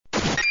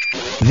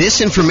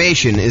This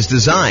information is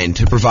designed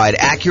to provide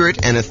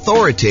accurate and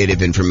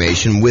authoritative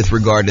information with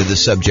regard to the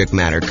subject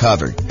matter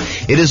covered.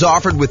 It is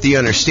offered with the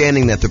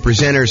understanding that the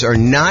presenters are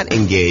not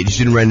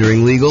engaged in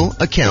rendering legal,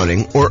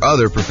 accounting, or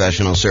other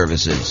professional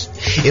services.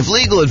 If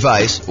legal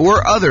advice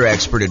or other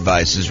expert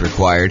advice is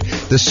required,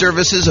 the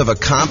services of a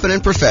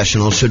competent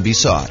professional should be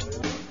sought.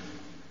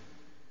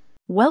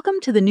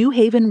 Welcome to the New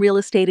Haven Real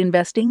Estate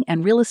Investing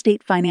and Real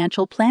Estate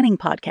Financial Planning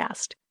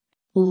Podcast.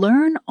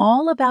 Learn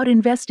all about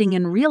investing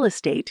in real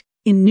estate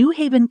in New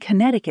Haven,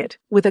 Connecticut,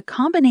 with a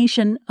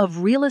combination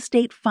of real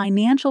estate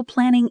financial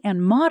planning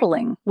and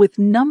modeling with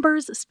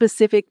numbers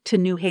specific to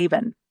New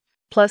Haven,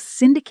 plus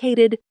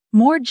syndicated,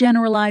 more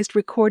generalized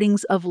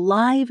recordings of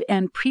live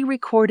and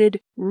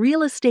pre-recorded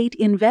real estate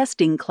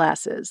investing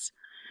classes.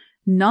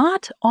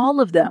 Not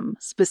all of them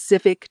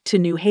specific to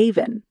New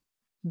Haven.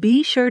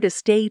 Be sure to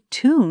stay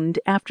tuned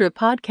after a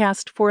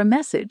podcast for a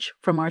message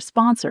from our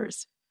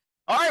sponsors.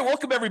 All right,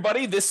 welcome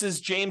everybody. This is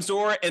James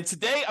Orr, and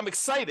today I'm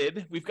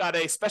excited. We've got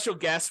a special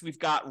guest. We've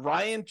got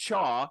Ryan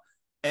Chaw,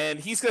 and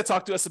he's going to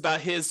talk to us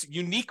about his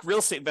unique real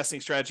estate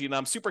investing strategy, and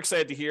I'm super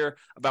excited to hear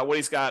about what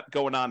he's got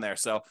going on there.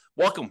 So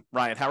welcome,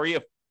 Ryan. How are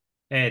you?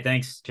 Hey,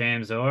 thanks,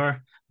 James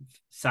Orr.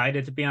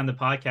 Excited to be on the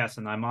podcast,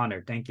 and I'm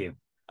honored. Thank you.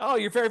 Oh,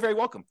 you're very, very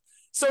welcome.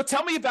 So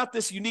tell me about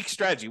this unique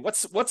strategy.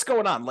 What's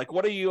going on? Like,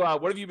 what have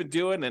you been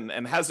doing,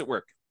 and how does it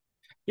work?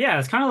 Yeah,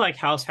 it's kind of like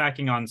house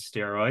hacking on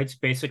steroids.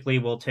 Basically,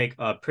 we'll take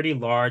a pretty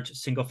large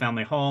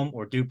single-family home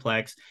or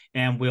duplex,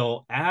 and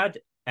we'll add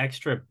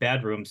extra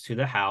bedrooms to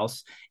the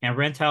house and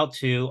rent out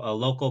to a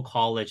local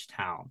college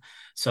town.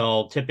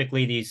 So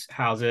typically, these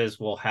houses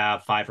will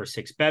have 5 or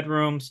 6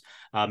 bedrooms,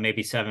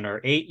 maybe 7 or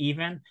 8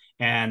 even,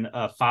 and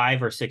a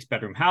 5 or 6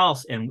 bedroom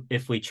house. And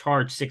if we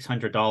charge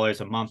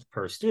 $600 a month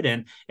per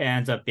student, it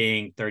ends up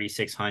being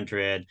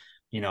 $3,600.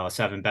 A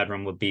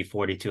 7-bedroom would be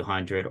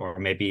 $4,200 or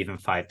maybe even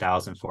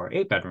 $5,000 for an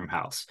 8-bedroom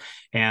house.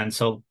 And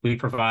so we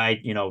provide,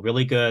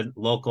 really good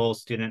local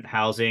student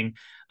housing,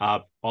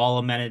 all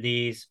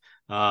amenities,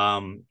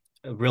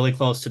 really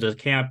close to the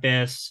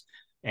campus.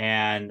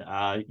 And,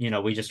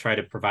 we just try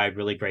to provide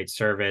really great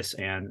service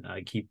and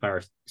keep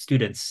our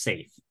students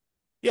safe.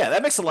 Yeah,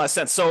 that makes a lot of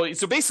sense. So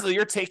basically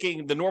you're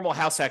taking the normal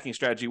house hacking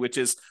strategy, which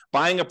is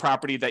buying a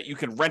property that you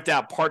can rent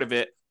out part of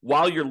it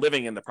while you're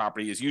living in the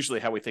property, is usually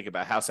how we think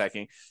about house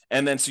hacking.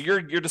 And then so you're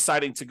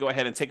deciding to go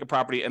ahead and take a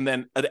property and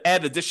then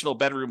add additional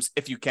bedrooms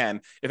if you can,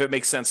 if it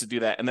makes sense to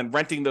do that, and then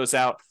renting those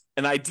out.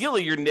 And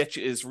ideally your niche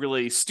is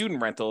really student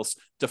rentals,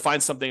 to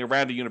find something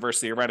around a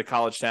university, around a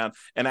college town,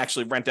 and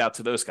actually rent out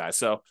to those guys.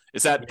 So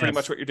is that pretty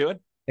much what you're doing?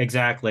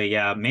 Exactly.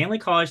 Yeah. Mainly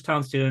college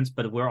town students,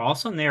 but we're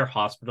also near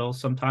hospitals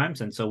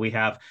sometimes. And so we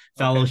have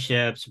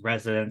fellowships,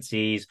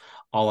 residencies,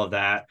 all of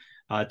that.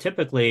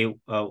 Typically,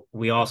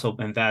 we also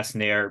invest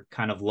near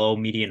kind of low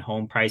median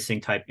home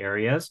pricing type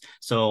areas.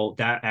 So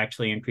that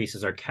actually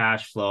increases our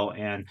cash flow.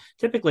 And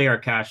typically our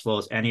cash flow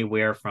is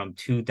anywhere from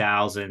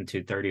 $2,000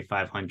 to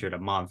 $3,500 a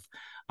month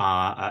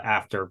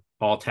after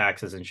all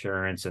taxes,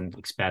 insurance, and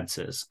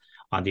expenses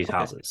on these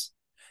houses.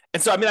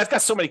 And so, I've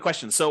got so many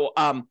questions. So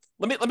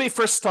let me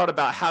first start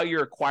about how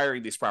you're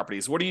acquiring these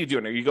properties. What are you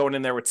doing? Are you going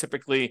in there with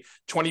typically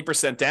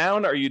 20%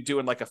 down? Are you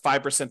doing like a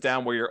 5%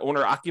 down where you're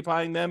owner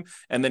occupying them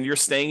and then you're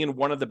staying in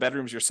one of the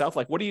bedrooms yourself?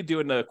 Like, what are you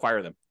doing to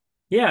acquire them?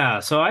 Yeah,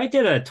 so I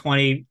did a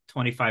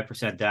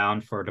 25% down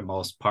for the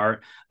most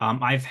part.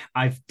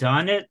 I've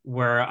done it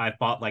where I've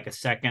bought like a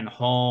second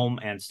home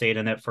and stayed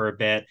in it for a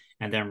bit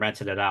and then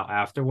rented it out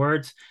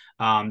afterwards.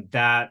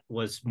 That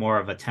was more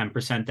of a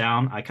 10%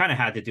 down. I kind of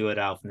had to do it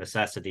out of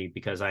necessity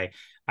because I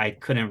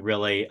couldn't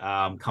really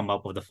come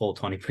up with the full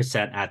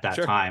 20% at that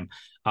time.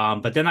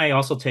 But then I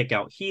also take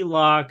out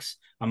HELOCs.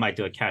 I might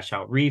do a cash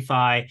out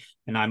refi,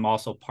 and I'm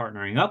also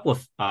partnering up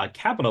with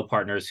capital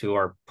partners who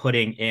are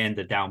putting in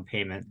the down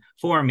payment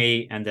for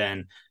me. And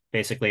then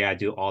basically I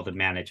do all the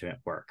management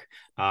work.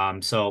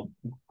 So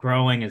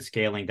growing and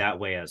scaling that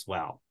way as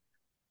well.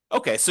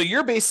 Okay, so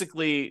you're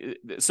basically,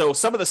 so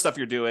some of the stuff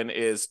you're doing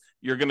is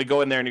you're going to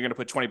go in there and you're going to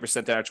put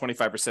 20% down or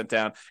 25%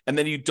 down, and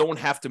then you don't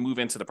have to move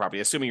into the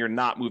property, assuming you're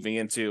not moving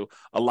into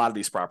a lot of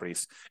these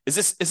properties. Is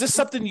this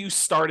something you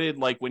started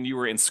like when you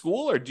were in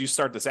school, or do you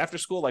start this after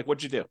school? Like,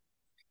 what'd you do?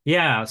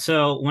 Yeah,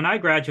 so when I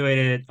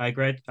graduated, I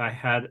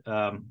graduated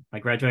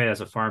as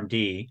a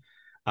PharmD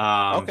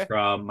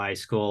from my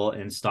school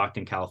in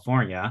Stockton,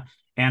 California.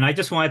 And I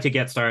just wanted to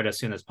get started as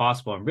soon as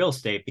possible in real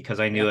estate because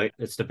I knew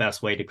it's the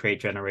best way to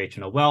create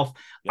generational wealth.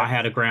 I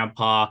had a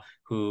grandpa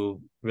who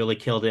really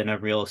killed it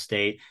in real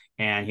estate,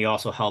 and he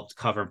also helped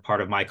cover part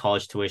of my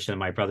college tuition and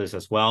my brother's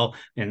as well.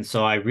 And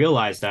so I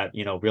realized that,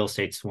 real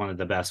estate's one of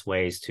the best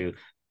ways to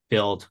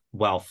build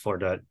wealth for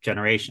the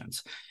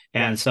generations.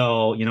 And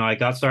so, I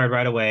got started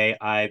right away.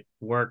 I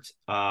worked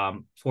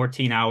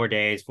 15-hour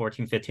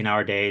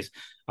days.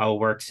 I will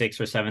work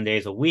 6 or 7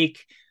 days a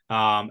week.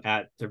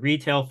 at the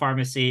retail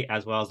pharmacy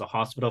as well as the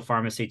hospital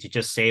pharmacy to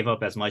just save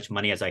up as much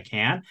money as I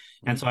can.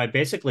 Mm-hmm. And so I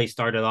basically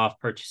started off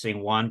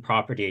purchasing one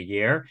property a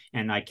year,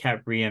 and I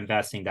kept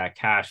reinvesting that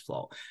cash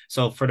flow.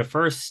 So for the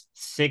first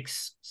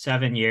 6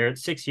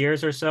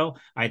 years or so,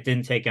 I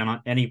didn't take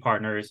on any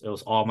partners. It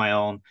was all my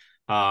own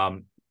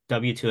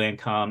W-2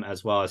 income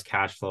as well as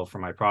cash flow for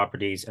my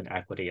properties and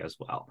equity as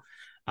well.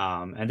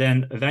 And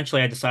then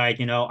eventually I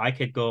decided, I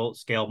could go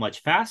scale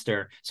much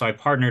faster. So I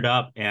partnered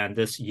up, and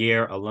this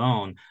year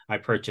alone, I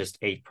purchased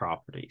 8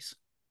 properties.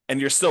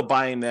 And you're still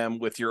buying them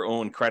with your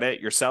own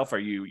credit yourself?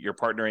 You're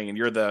partnering and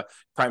you're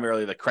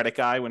primarily the credit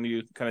guy when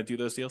you kind of do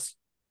those deals?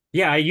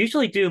 Yeah, I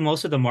usually do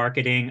most of the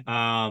marketing.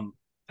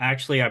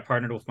 Actually, I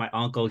partnered with my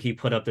uncle. He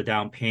put up the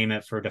down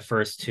payment for the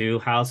first 2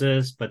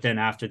 houses. But then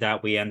after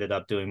that, we ended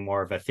up doing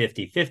more of a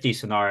 50-50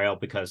 scenario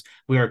because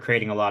we were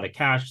creating a lot of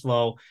cash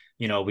flow.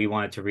 We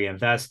wanted to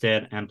reinvest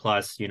it. And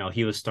plus,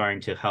 he was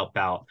starting to help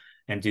out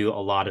and do a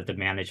lot of the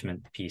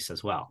management piece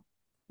as well.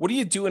 What are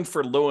you doing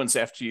for loans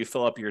after you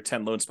fill up your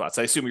 10 loan spots?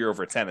 I assume you're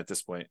over 10 at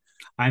this point.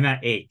 I'm at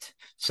 8.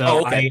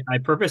 So okay. I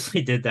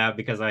purposely did that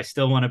because I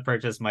still want to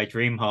purchase my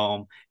dream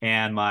home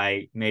and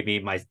maybe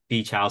my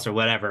beach house or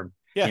whatever.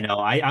 Yeah.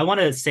 I want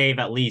to save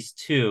at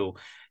least 2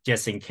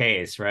 just in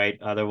case, right?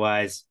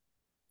 Otherwise,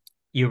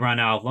 you run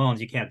out of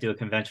loans. You can't do a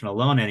conventional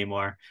loan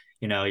anymore.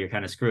 You're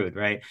kind of screwed,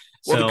 right?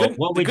 Well, so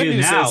what we do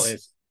now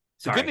is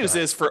the good news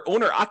is for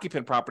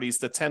owner-occupant properties,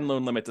 the 10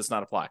 loan limit does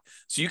not apply.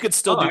 So you could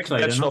still do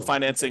conventional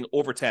financing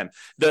over 10.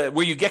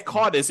 Where you get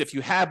caught is if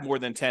you have more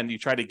than 10, you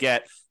try to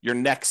get your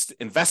next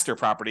investor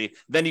property,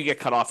 then you get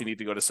cut off. You need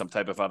to go to some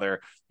type of other,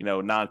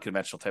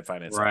 non-conventional type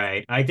financing.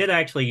 Right. I did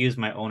actually use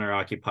my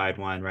owner-occupied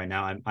one right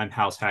now. I'm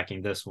house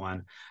hacking this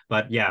one.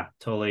 But yeah,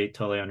 totally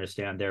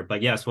understand there.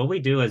 But yes, what we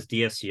do is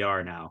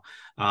DSCR now.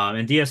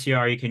 In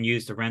DSCR, you can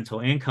use the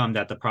rental income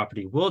that the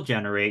property will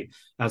generate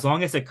as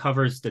long as it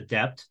covers the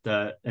debt,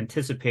 the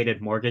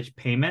anticipated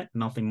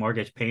monthly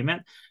mortgage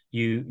payment.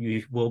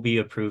 You will be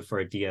approved for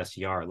a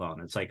DSCR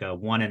loan. It's like a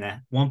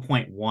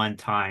 1.1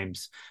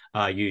 times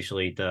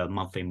usually the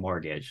monthly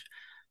mortgage.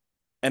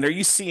 And are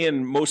you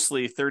seeing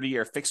mostly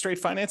 30-year fixed rate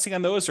financing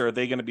on those, or are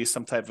they going to be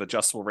some type of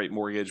adjustable rate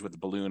mortgage with a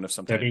balloon of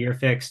some type? 30-year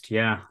fixed,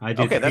 yeah. I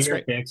do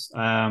 30-year fixed.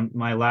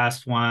 My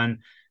last one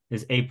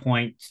is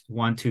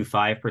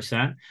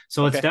 8.125%.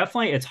 So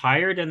it's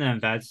higher than the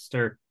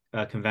investor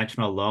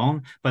conventional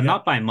loan, but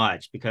not by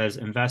much, because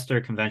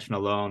investor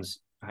conventional loans,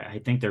 I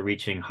think they're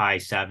reaching high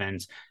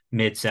 7s,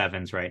 mid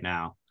 7s right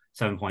now,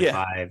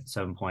 7.5,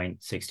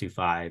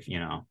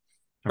 7.625,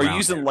 Are you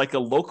using like a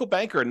local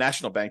bank or a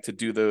national bank to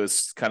do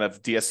those kind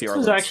of DSCR loans?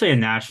 This is actually a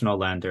national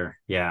lender.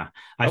 Yeah.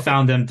 I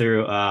found them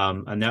through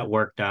a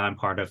network that I'm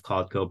part of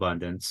called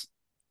GoBundance.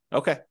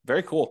 Okay,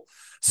 very cool.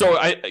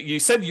 So you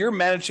said you're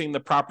managing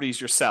the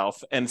properties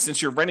yourself, and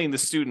since you're renting the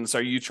students,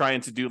 are you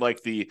trying to do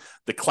like the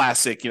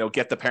classic,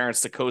 get the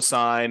parents to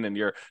co-sign, and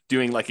you're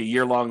doing like a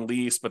year-long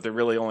lease, but they're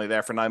really only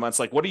there for 9 months?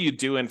 Like, what are you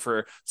doing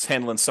for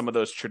handling some of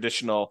those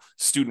traditional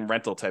student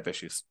rental type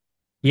issues?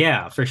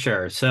 Yeah, for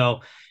sure.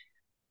 So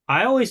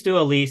I always do a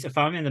lease. If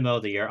I'm in the middle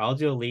of the year, I'll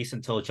do a lease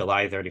until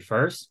July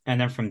 31st.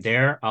 And then from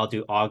there, I'll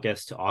do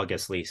August to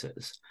August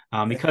leases.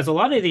 Because a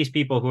lot of these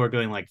people who are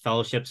doing like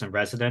fellowships and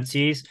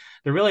residencies,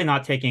 they're really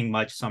not taking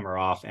much summer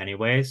off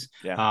anyways.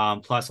 Yeah.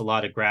 Plus a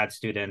lot of grad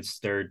students,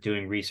 they're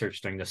doing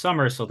research during the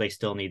summer, so they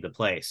still need the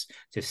place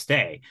to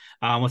stay.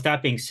 With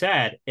that being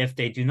said, if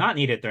they do not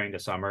need it during the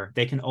summer,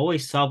 they can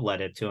always sublet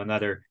it to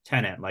another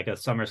tenant, like a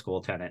summer school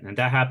tenant. And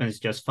that happens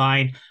just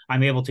fine.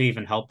 I'm able to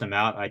even help them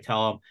out. I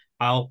tell them,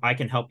 I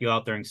can help you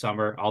out during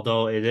summer,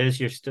 although it is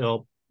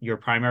your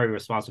primary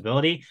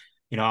responsibility.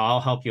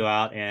 I'll help you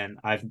out, and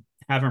I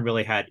haven't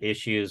really had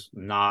issues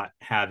not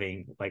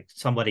having like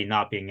somebody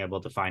not being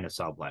able to find a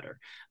subletter.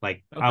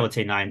 Like I would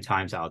say 9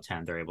 times out of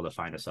 10, they're able to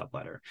find a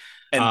subletter.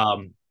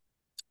 And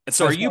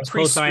so are you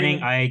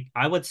co-signing?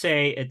 I would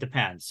say it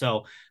depends.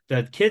 So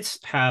the kids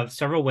have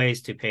several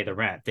ways to pay the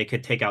rent. They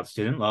could take out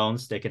student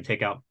loans. They can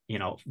take out,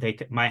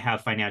 might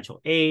have financial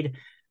aid.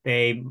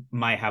 They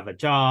might have a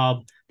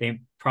job. The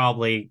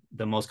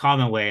most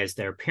common way is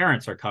their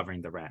parents are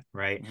covering the rent,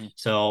 right? Mm-hmm.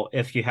 So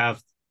if you have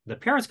the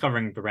parents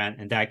covering the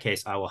rent, in that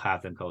case, I will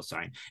have them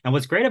co-sign. And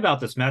what's great about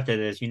this method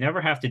is you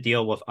never have to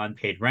deal with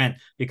unpaid rent,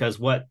 because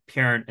what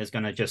parent is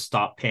going to just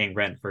stop paying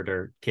rent for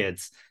their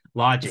kids'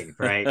 lodging,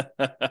 right?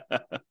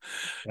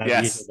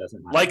 Yes,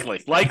 likely.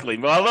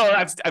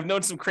 Well, I've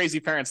known some crazy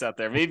parents out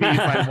there. Maybe you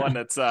find one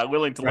that's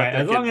willing to let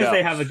their as long as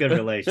they have a good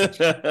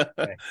relationship.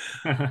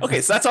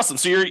 Okay, so that's awesome.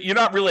 So you're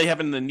not really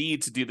having the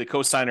need to do the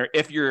cosigner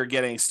if you're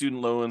getting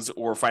student loans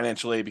or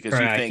financial aid, because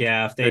you think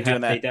if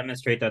they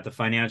demonstrate that the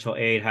financial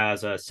aid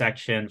has a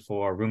section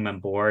for room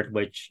and board,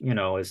 which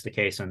is the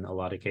case in a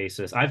lot of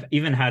cases. I've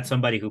even had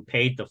somebody who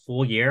paid the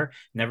full year,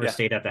 never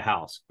stayed at the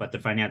house, but the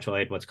financial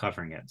aid was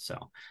covering it.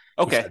 So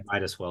said,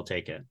 might as well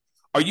take it.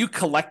 Are you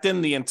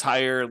collecting the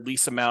entire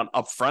lease amount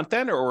up front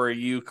then, or are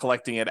you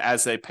collecting it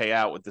as they pay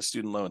out with the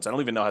student loans? I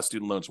don't even know how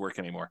student loans work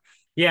anymore.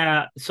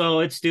 Yeah, so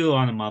it's due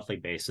on a monthly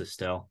basis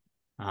still.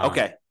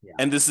 Okay. Yeah.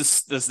 And does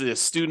the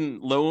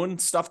student loan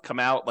stuff come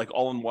out like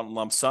all in one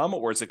lump sum,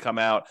 or does it come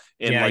out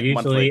in Yeah, like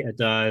usually monthly? it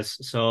does.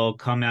 So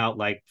come out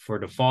like for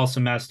the fall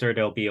semester,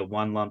 there'll be a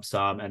one lump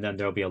sum, and then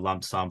there'll be a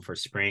lump sum for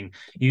spring.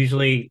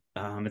 Usually,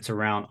 it's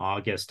around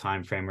August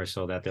timeframe or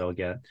so that they'll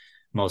get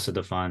most of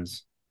the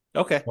funds,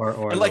 Okay. or a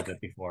And little like,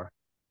 bit before.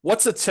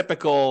 what's a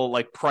typical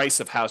like price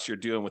of house you're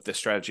doing with this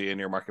strategy in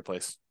your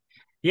marketplace?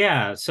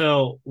 Yeah,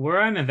 so where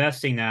I'm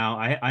investing now,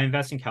 I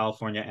invest in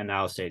California and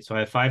out of state. So I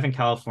have five in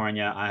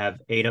California. I have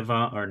eight of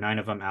them or nine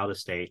of them out of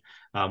state,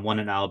 one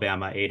in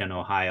Alabama, eight in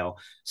Ohio.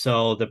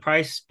 So the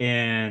price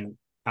in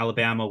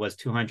Alabama was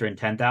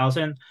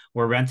 210,000.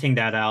 We're renting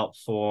that out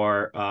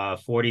for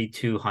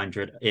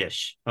 4,200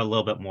 ish, a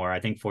little bit more. I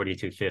think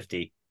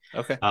 4,250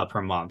 Okay.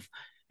 per month.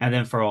 And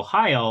then for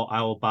Ohio,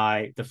 I will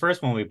buy the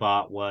first one we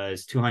bought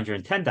was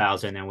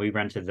 210,000, and we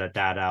rented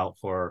that out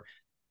for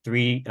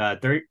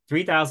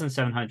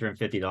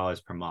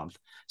 $3,750 per month.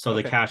 So the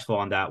Okay. cash flow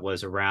on that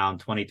was around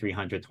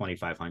 2,300,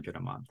 2,500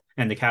 a month.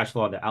 And the cash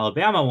flow on the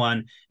Alabama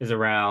one is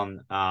around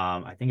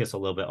I think it's a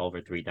little bit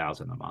over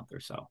 3,000 a month or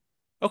so.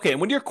 Okay.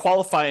 And when you're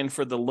qualifying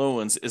for the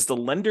loans, is the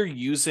lender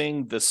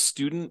using the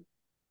student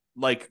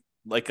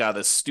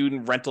the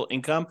student rental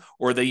income,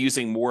 or are they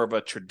using more of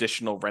a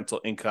traditional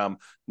rental income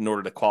in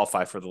order to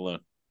qualify for the loan?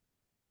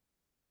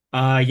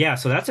 Yeah,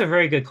 so that's a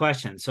very good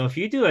question. So if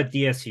you do a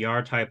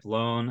DSCR type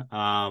loan,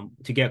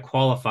 to get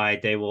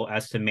qualified, they will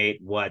estimate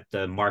what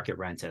the market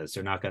rent is.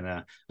 They're not going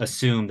to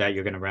assume that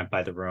you're going to rent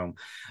by the room.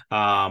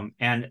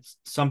 And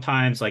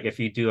sometimes, like if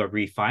you do a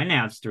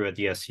refinance through a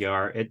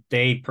DSCR,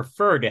 they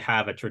prefer to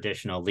have a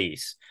traditional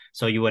lease.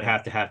 So you would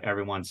have to have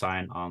everyone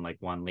sign on like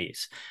one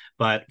lease.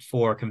 But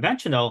for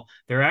conventional,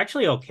 they're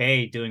actually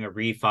okay doing a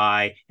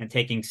refi and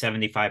taking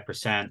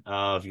 75%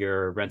 of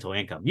your rental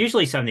income.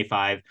 Usually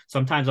 75,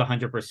 sometimes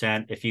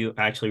 100% if you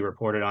actually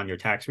report it on your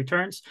tax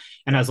returns.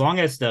 And Yeah. as long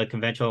as the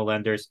conventional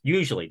lenders,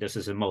 usually this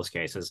is in most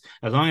cases,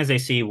 as long as they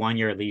see 1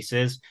 year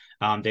leases,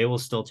 they will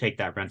still take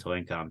that rental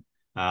income.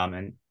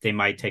 And they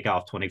might take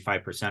off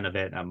 25% of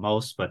it at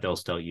most, but they'll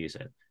still use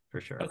it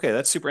for sure. Okay,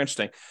 that's super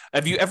interesting.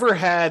 Have you ever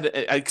had,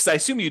 because I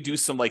assume you do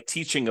some like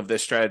teaching of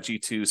this strategy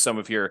to some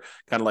of your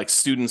kind of like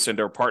students and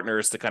or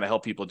partners to kind of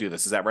help people do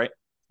this. Is that right?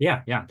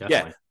 Yeah, Yeah.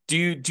 definitely.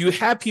 Do you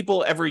have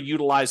people ever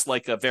utilize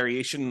like a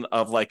variation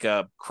of like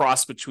a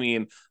cross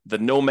between the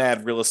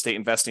nomad real estate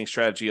investing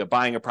strategy of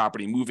buying a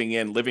property, moving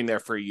in, living there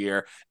for a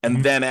year, and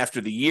Mhm. then after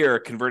the year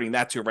converting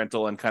that to a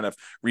rental and kind of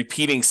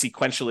repeating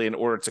sequentially in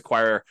order to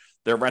acquire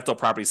their rental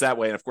properties that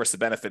way? And of course, the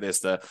benefit is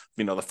the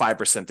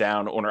 5%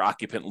 down owner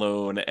occupant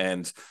loan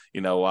and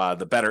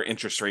the better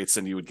interest rates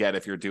than you would get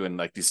if you're doing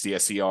like these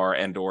DSCR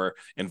and or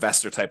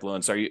investor type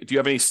loans. Do you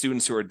have any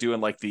students who are doing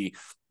like the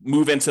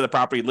move into the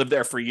property, live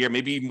there for a year,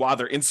 maybe even while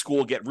they're in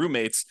school, get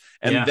roommates,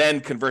 and Yeah. then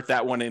convert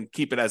that one and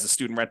keep it as a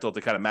student rental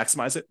to kind of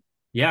maximize it?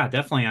 Yeah,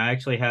 definitely. I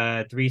actually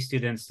had three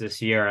students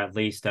this year at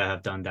least that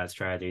have done that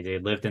strategy. They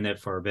lived in it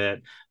for a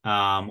bit,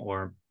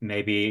 or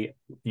maybe,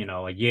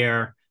 a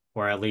year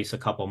or at least a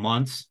couple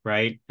months,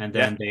 right? And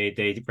Yeah. then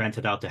they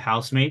rented out to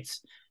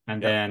housemates,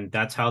 and Yep. then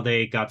that's how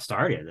they got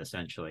started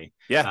essentially.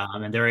 Yeah.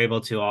 And they're able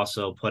to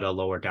also put a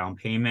lower down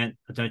payment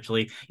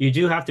potentially. You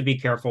do have to be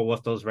careful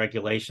with those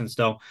regulations,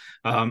 though.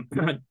 Um,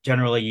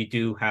 Generally, you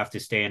do have to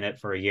stay in it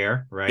for a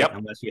year, right? Yep.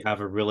 Unless you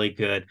have a really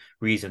good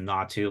reason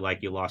not to,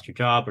 like you lost your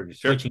job or you're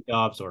Sure. switching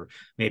jobs, or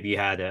maybe you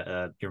had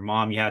your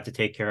mom you had to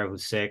take care of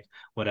who's sick,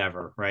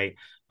 whatever, right?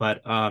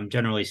 But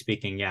generally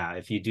speaking, yeah,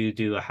 if you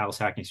do a house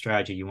hacking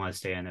strategy, you want to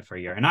stay in it for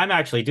a year. And I'm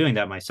actually doing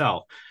that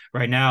myself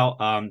right now.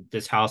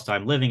 This house that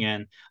I'm living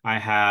in, I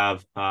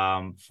have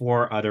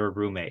four other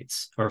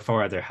roommates or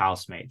four other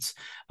housemates,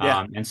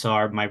 Yeah. and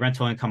so my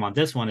rental income on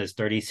this one is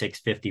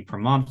 3,650 per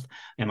month,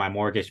 and my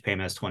mortgage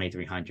payment is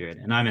 2,300,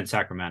 and I'm in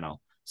Sacramento,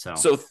 so.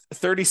 So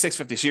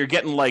 36.50. So you're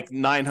getting like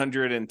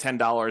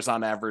 $910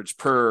 on average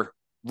per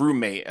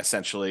roommate,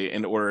 essentially,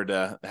 in order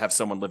to have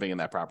someone living in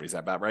that property. Is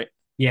that about right?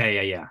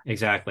 Yeah,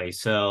 exactly.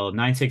 So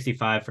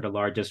 965 for the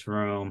largest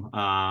room,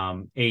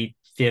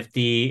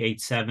 850,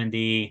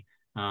 870,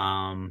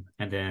 and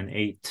then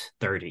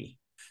 830,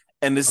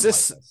 And is something like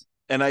this this.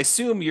 and I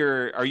assume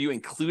are you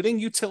including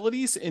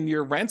utilities in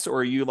your rents,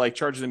 or are you like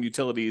charging them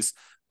utilities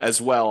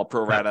as well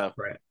pro rata?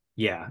 Separate.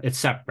 Yeah, it's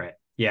separate.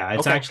 Yeah,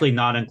 it's Okay. actually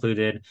not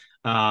included.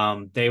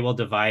 They will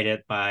divide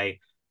it by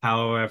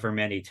however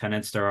many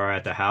tenants there are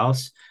at the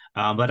house.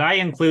 But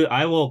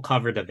I will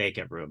cover the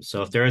vacant rooms.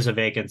 So if there is a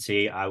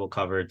vacancy, I will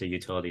cover the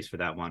utilities for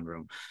that one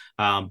room.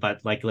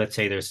 But like, let's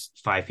say there's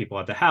five people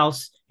at the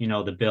house,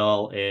 the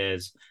bill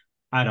is,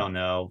 I don't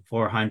know,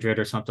 400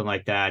 or something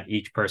like that.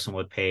 Each person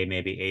would pay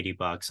maybe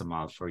 $80 a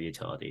month for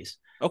utilities.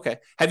 Okay.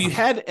 Have you Um,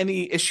 had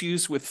any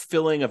issues with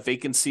filling a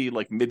vacancy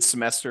like mid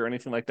semester or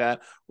anything like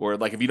that? Or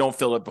like if you don't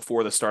fill it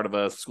before the start of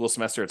a school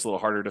semester, it's a little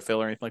harder to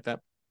fill or anything like that?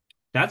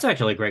 That's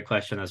actually a great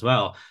question as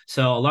well.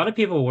 So a lot of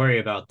people worry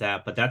about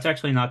that, but that's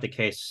actually not the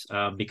case,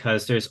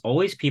 because there's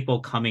always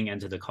people coming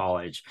into the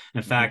college.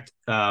 In Mm-hmm. fact,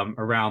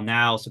 around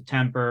now,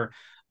 September,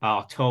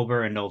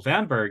 October and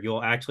November,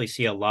 you'll actually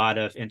see a lot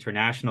of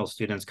international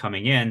students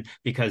coming in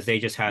because they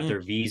just had Mm.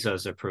 their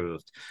visas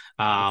approved.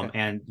 Okay.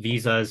 And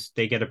visas,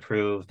 they get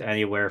approved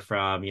anywhere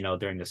from,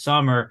 during the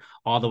summer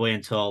all the way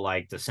until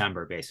like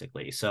December,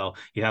 basically. So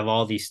you have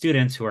all these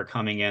students who are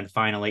coming in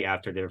finally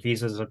after their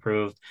visas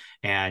approved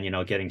and,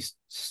 getting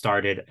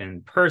started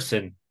in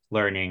person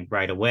learning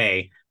right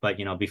away. But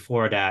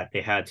before that,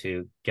 they had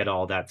to get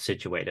all that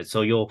situated.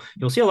 So you'll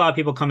see a lot of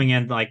people coming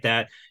in like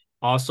that.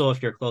 Also,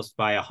 if you're close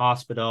by a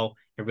hospital,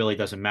 it really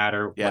doesn't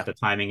matter Yeah. what the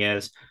timing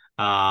is.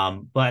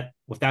 But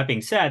with that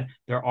being said,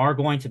 there are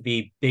going to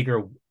be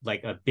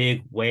like a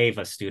big wave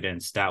of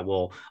students that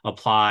will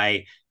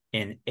apply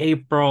in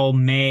April,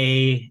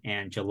 May,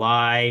 and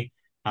July.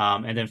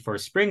 And then for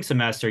spring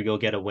semester, you'll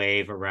get a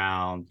wave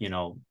around,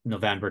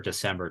 November,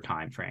 December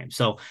timeframe.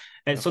 So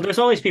Okay. there's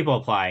always people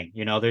applying.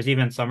 There's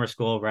even summer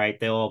school, right?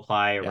 They'll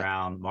apply Yeah.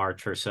 around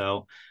March or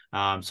so.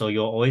 So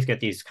you'll always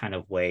get these kind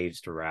of waves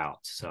throughout.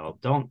 So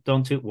don't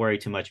worry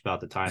too much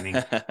about the timing.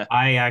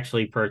 I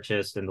actually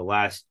purchased in the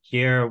last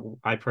year,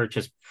 I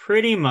purchased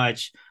pretty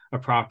much a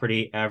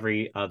property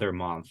every other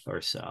month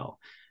or so.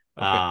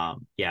 Okay.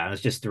 Yeah,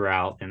 it's just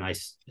throughout, and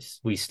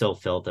we still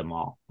filled them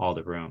all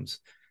the rooms.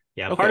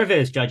 Yeah, part Okay. of it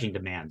is judging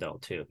demand though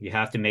too. You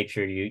have to make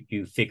sure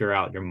you figure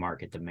out your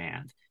market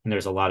demand, and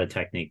there's a lot of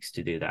techniques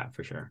to do that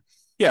for sure.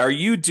 Yeah. Are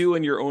you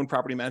doing your own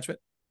property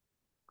management?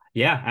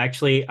 Yeah,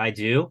 actually, I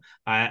do.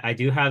 I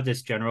do have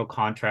this general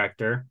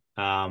contractor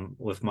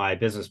with my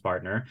business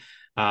partner,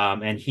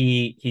 and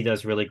he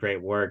does really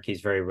great work.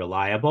 He's very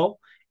reliable,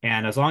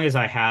 and as long as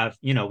I have,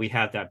 we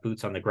have that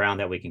boots on the ground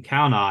that we can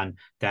count on,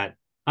 that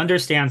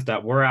understands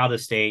that we're out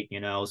of state,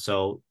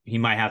 so he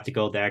might have to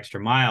go the extra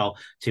mile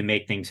to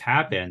make things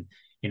happen.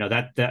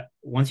 That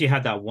once you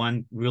have that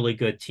one really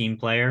good team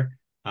player,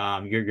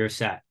 you're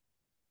set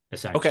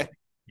Okay. essentially.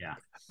 Yeah.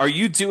 Are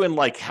you doing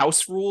like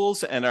house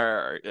rules, and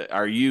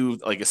are you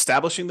like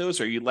establishing those?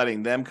 Or are you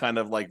letting them kind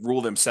of like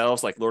rule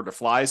themselves, like Lord of the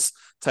Flies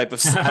type of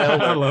style,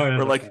 where Lord of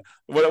or the like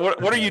Flies.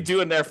 what are you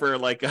doing there for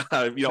like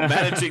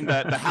managing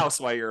the house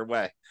while you're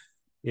away?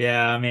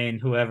 Yeah, I mean,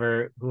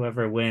 whoever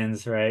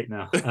wins, right?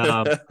 No.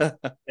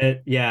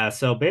 Yeah,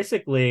 so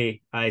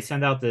basically I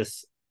send out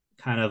this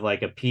kind of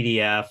like a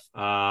PDF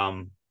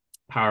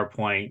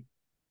PowerPoint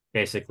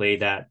basically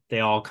that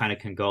they all kind of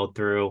can go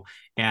through,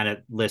 and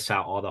it lists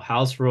out all the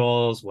house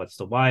rules, what's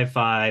the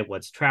Wi-Fi,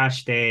 what's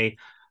trash day,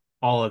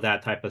 all of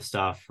that type of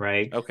stuff,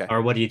 right? Okay.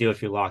 Or what do you do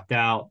if you're locked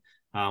out?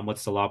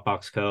 What's the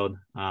lockbox code?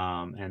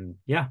 And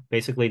yeah,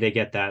 basically they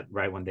get that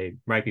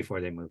right before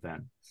they move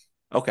in.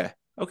 Okay.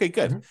 Okay,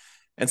 good. Mhm.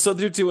 And so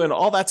they're doing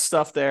all that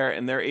stuff there,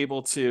 and they're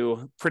able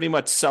to pretty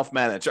much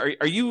self-manage.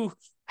 Are you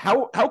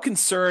how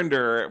concerned,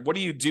 or what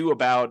do you do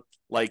about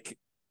like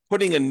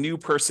putting a new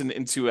person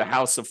into a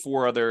house of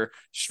four other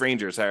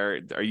strangers?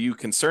 Are you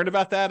concerned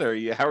about that, or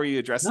how are you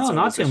addressing No, some of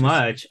not those too issues?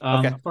 much.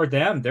 Okay. For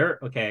them, they're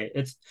okay.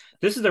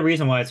 This is the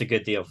reason why it's a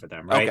good deal for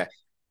them, right? Okay.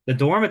 The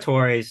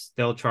dormitories,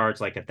 they'll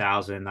charge like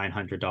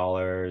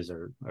 $1,900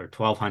 or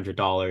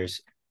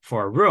 $1,200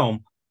 for a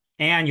room,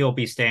 and you'll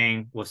be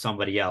staying with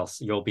somebody else.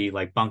 You'll be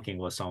like bunking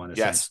with someone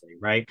Yes. essentially,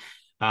 right?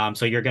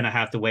 So you're gonna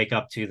have to wake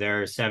up to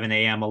their 7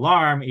 a.m.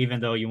 alarm, even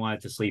though you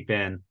wanted to sleep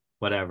in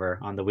whatever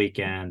on the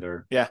weekend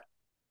or Yeah.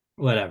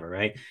 whatever,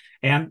 right?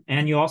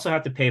 And you also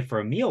have to pay for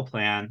a meal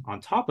plan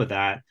on top of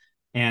that.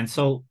 And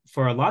so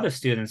for a lot of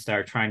students that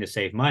are trying to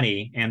save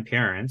money and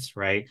parents,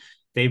 right,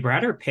 they'd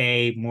rather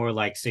pay more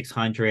like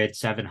 $600,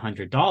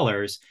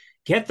 $700,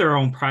 get their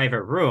own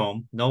private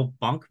room, no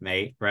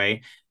bunkmate,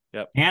 right?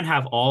 Yep. And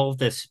have all of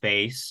this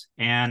space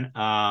and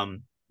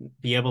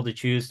be able to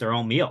choose their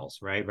own meals,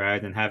 right? Rather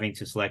than having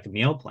to select a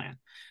meal plan.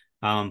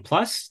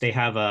 Plus, they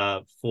have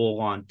a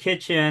full-on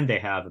kitchen, they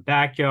have a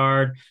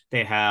backyard,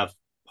 they have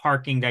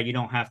parking that you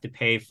don't have to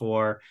pay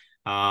for.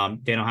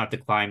 They don't have to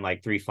climb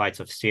like 3 flights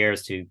of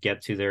stairs to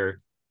get to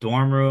their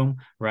dorm room,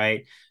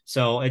 right?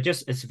 So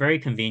it's very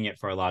convenient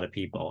for a lot of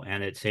people,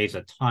 and it saves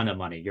a ton of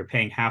money. You're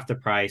paying half the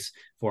price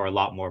for a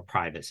lot more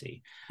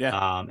privacy.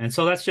 Yeah. And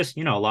so that's just,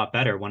 a lot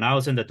better. When I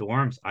was in the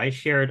dorms, I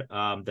shared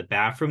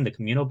the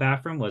communal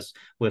bathroom was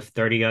with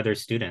 30 other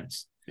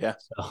students. Yeah.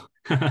 So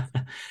Yeah.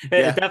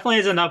 it definitely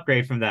is an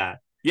upgrade from that.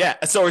 Yeah.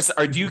 So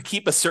do you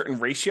keep a certain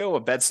ratio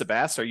of beds to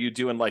baths? Are you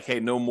doing like, hey,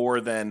 no more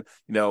than,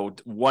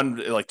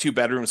 one, like 2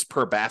 bedrooms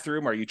per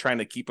bathroom? Are you trying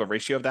to keep a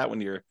ratio of that when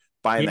you're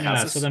buying the Yeah,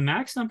 so houses? the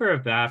max number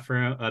of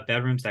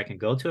bedrooms that can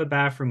go to a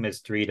bathroom is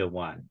 3 to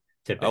 1,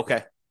 typically.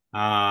 Okay.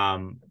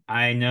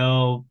 I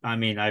know, I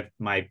mean,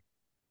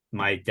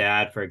 my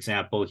dad, for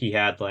example, he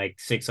had like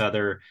 5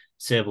 other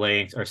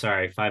siblings,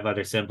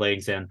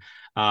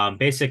 and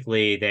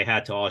basically they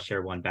had to all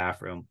share one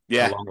bathroom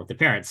Yeah. along with the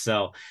parents.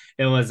 So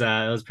it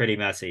was pretty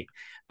messy.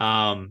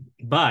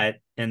 But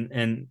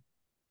in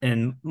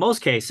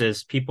most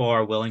cases, people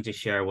are willing to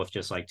share with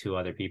just like two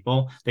other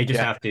people. They just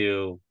Yeah. have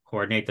to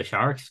coordinate the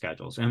shower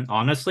schedules. And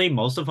honestly,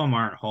 most of them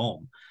aren't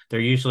home. They're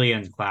usually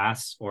in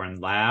class or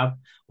in lab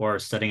or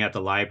studying at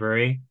the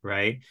library,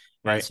 right?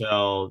 And Right.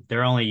 so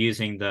they're only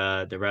using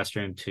the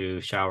restroom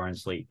to shower and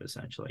sleep,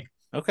 essentially.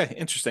 Okay,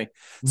 interesting.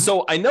 Mhm.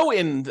 So I know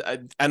and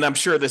I'm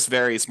sure this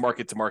varies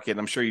market to market, and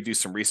I'm sure you do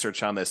some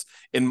research on this.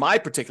 In my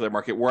particular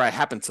market where I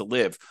happen to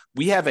live,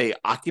 we have a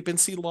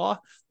occupancy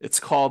law. It's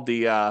called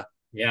Yeah.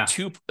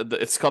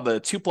 it's called the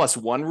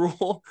 2+1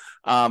 rule.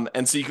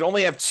 And so you can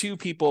only have two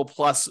people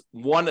plus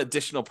one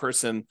additional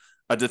person,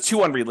 the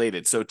two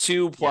unrelated. So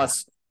two Yeah.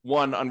 plus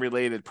one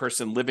unrelated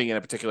person living in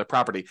a particular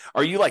property.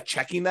 Are you like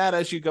checking that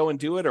as you go and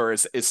do it, or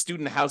is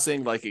student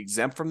housing like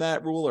exempt from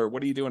that rule, or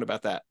what are you doing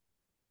about that?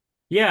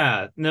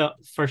 Yeah, no,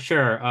 for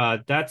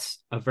sure. That's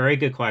a very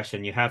good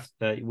question.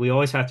 We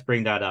always have to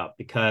bring that up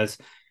because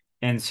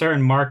in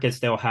certain markets,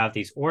 they'll have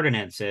these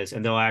ordinances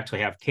and they'll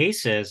actually have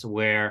cases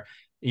where,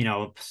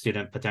 a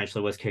student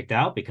potentially was kicked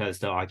out because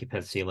the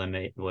occupancy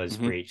limit was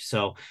Mm-hmm. breached.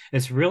 So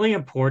it's really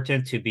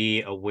important to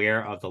be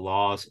aware of the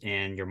laws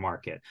in your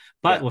market.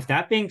 But Yeah. with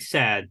that being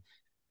said,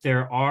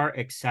 there are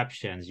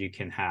exceptions you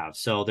can have.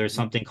 So there's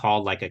Mm-hmm. something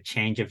called like a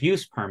change of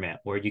use permit,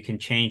 where you can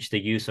change the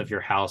use of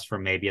your house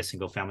from maybe a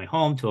single family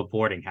home to a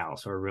boarding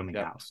house or a rooming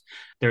Yeah. house.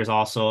 There's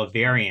also a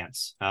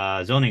variance,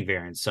 zoning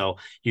variance. So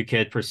you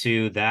could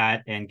pursue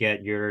that and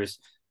get yours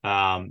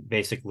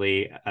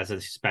basically as a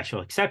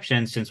special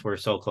exception since we're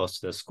so close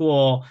to the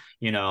school,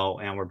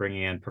 and we're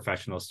bringing in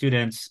professional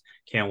students.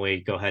 Can we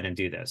go ahead and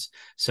do this?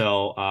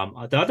 So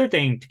the other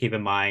thing to keep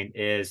in mind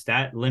is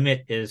that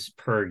limit is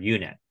per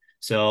unit.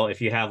 So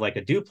if you have like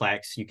a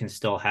duplex, you can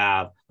still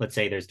have, let's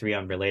say there's 3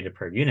 unrelated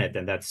per unit,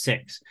 then that's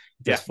 6.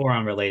 If there's Yeah. 4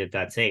 unrelated,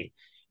 that's 8.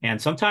 And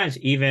sometimes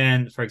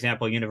even, for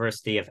example,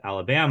 University of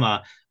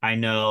Alabama, I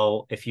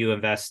know if you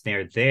invest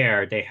near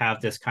there, they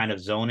have this kind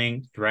of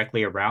zoning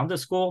directly around the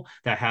school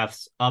that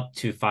has up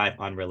to 5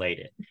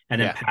 unrelated. And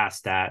then Yeah.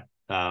 past that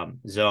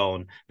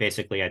zone,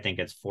 basically, I think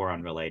it's 4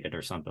 unrelated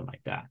or something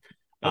like that.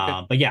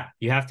 Okay. But yeah,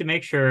 you have to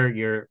make sure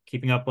you're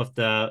keeping up with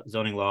the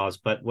zoning laws.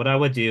 But what I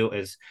would do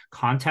is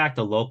contact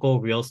a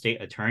local real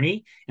estate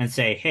attorney and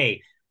say,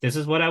 hey, this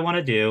is what I want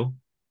to do.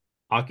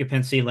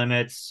 Occupancy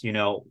limits,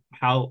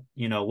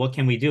 what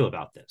can we do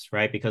about this?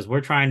 Right. Because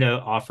we're trying to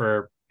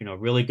offer,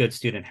 really good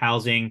student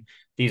housing.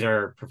 These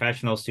are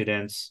professional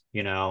students,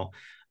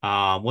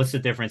 what's the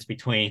difference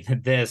between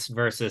this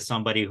versus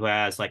somebody who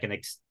has like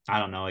I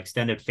don't know,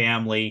 extended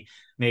family?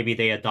 Maybe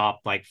they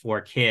adopt like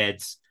 4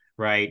 kids,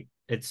 right?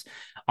 It's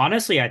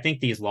honestly, I think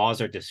these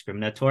laws are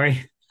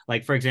discriminatory.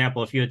 Like, for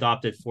example, if you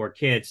adopted 4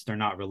 kids, they're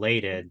not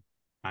related.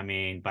 I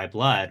mean, by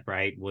blood,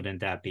 right?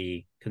 Wouldn't that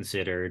be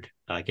considered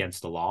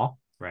against the law,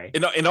 right?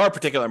 In our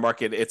particular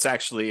market, it's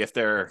actually if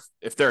they're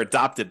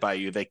adopted by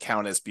you, they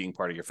count as being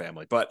part of your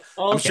family. But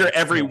Oh, I'm sure okay.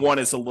 every Yeah. one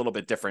is a little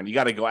bit different. You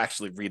got to go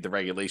actually read the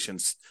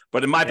regulations.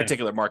 But in my Yeah.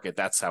 particular market,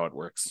 that's how it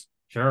works.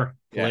 Sure.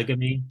 Yeah.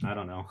 Polygamy. I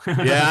don't know.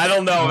 Yeah, I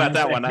don't know about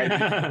that one.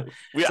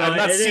 So I'm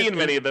not it is seeing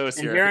many of those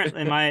here. inherent,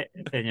 in my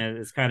opinion,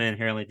 it's kind of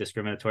inherently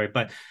discriminatory.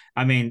 But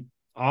I mean,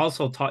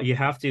 also you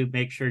have to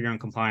make sure you're in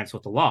compliance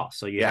with the law.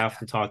 So you Yeah. have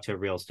to talk to a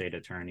real estate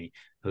attorney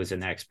who's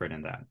an expert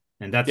in that.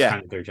 And that's Yeah.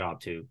 kind of their job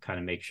to kind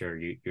of make sure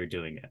you're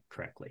doing it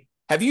correctly.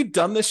 Have you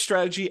done this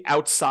strategy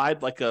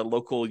outside like a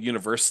local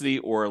university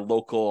or a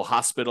local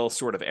hospital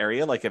sort of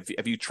area? Like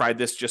have you tried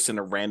this just in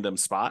a random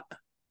spot?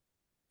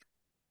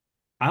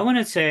 I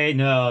wouldn't say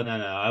no, no,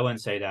 no. I wouldn't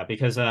say that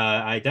because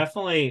I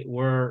definitely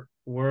we're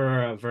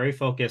very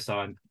focused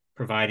on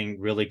providing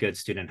really good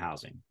student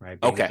housing, right?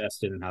 Being the Okay. best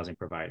student housing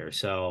provider.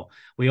 So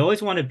we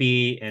always want to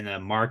be in a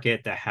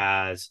market that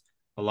has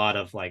a lot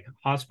of like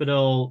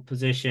hospital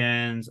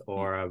positions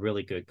or a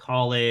really good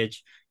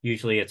college.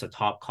 Usually it's a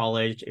top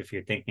college if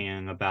you're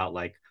thinking about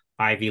like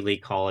Ivy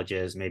League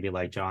colleges, maybe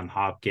like John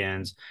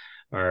Hopkins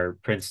or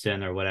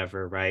Princeton or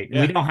whatever, right? We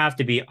Yeah. don't have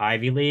to be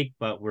Ivy League,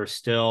 but we're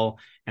still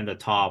in the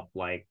top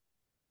like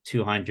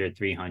 200,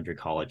 300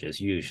 colleges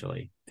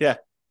usually. Yeah.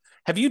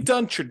 Have you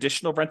done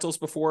traditional rentals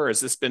before, or has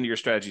this been your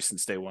strategy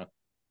since day one?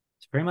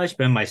 It's pretty much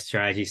been my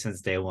strategy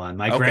since day one.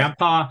 My Okay.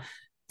 grandpa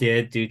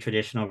did do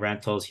traditional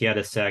rentals. He had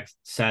a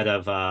set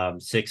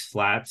of 6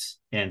 flats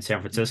in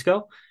San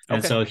Francisco. And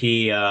Okay. so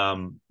he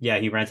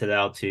rented it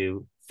out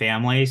to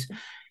families.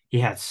 He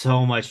had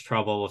so much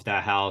trouble with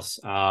that house.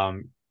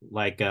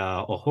 Like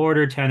a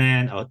hoarder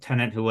tenant, a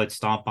tenant who would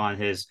stomp on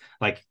his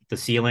like the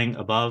ceiling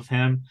above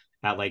him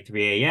at like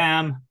 3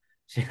 a.m.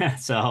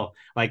 So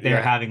like they're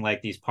Yeah. having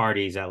like these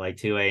parties at like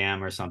 2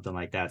 a.m. or something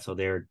like that. So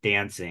they're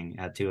dancing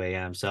at 2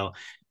 a.m. So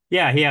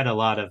yeah, he had a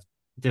lot of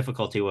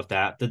difficulty with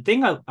that. The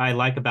thing I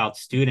like about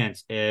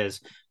students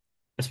is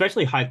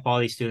especially high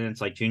quality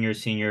students like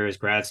juniors, seniors,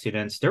 grad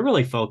students, they're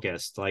really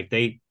focused. Like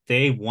they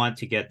want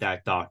to get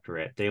that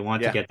doctorate. They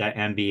want to Yeah. get that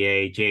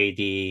MBA,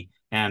 JD,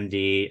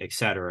 MD,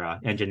 etc.,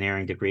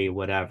 engineering degree,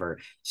 whatever.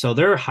 So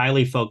they're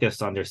highly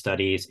focused on their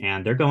studies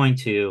and they're going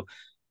to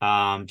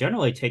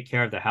generally take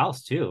care of the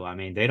house too. I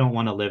mean, they don't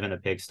want to live in a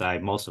pigsty,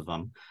 most of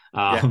them.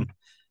 Yeah.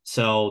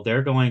 So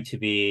they're going to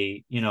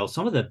be,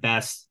 some of the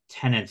best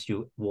tenants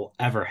you will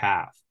ever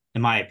have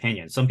in my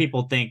opinion. Some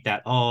people think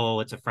that, oh,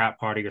 it's a frat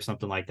party or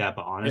something like that.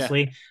 But Yeah.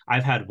 honestly,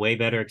 I've had way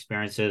better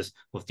experiences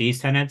with these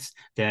tenants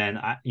than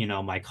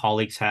my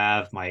colleagues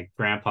have, my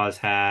grandpa's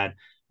had,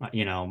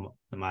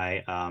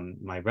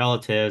 my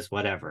relatives,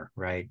 whatever,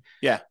 right?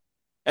 Yeah.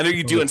 And are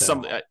you with doing that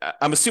some? all.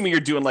 I'm assuming you're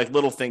doing like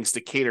little things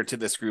to cater to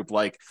this group,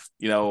 like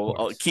Of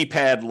course.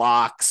 keypad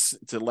locks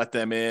to let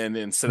them in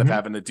instead of Mhm.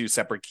 having to do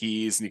separate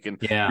keys, and you can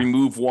Yeah.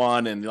 remove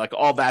one, and like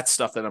all that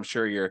stuff that I'm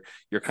sure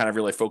you're kind of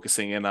really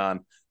focusing in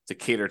on to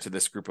cater to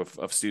this group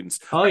of students.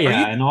 Oh Are yeah,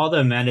 you and all the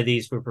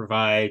amenities we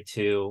provide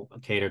to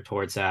cater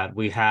towards that.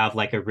 We have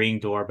like a Ring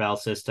doorbell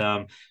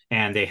system,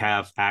 and they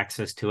have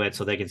access to it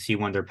so they can see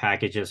when their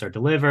packages are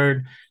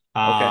delivered.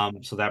 okay?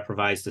 So that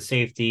provides the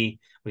safety.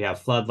 We have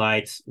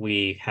floodlights.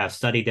 We have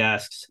study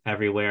desks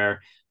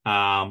everywhere.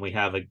 We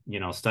have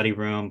a study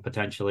room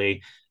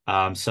potentially.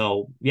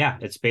 So yeah,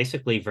 it's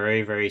basically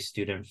very, very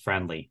student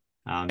friendly,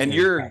 And and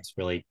that's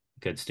really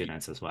good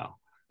students as well.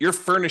 you're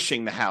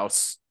furnishing the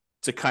house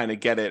to kind of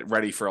get it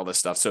ready for all this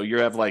stuff. So you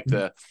have like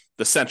the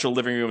central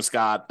living room's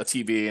got a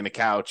TV and a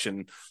couch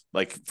and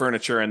like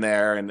furniture in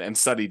there and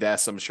study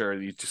desks. I'm sure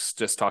you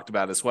just talked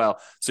about as well.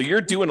 So you're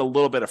doing a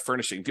little bit of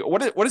furnishing.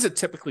 What does it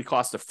typically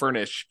cost to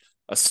furnish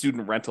a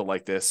student rental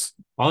like this?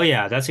 Oh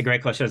yeah, that's a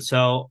great question.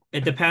 So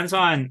it depends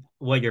on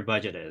what your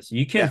budget is.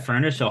 You can Yeah.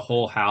 furnish a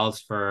whole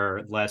house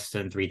for less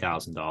than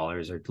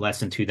 $3,000 or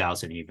less than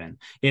 2,000 even.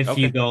 If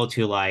you Okay. go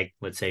to like,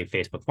 let's say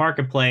Facebook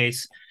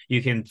Marketplace,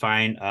 you can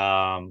find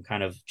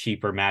kind of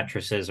cheaper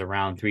mattresses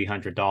around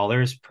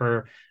 $300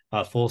 per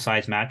full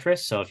size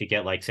mattress. So if you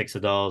get like six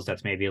of those,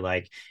 that's maybe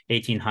like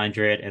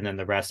 1,800, and then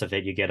the rest of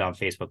it you get on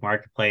Facebook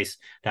Marketplace,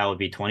 that would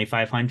be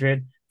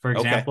 2,500, for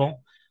Okay.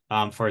 example,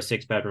 for a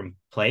six-bedroom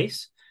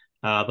place.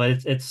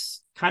 But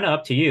it's kind of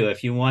up to you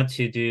if you want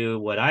to do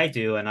what I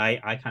do, and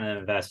I kind of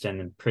invest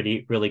in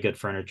pretty really good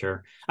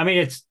furniture. I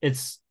mean,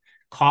 it's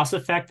cost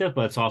effective,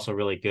 but it's also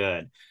really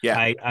good.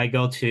 Yeah. I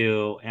go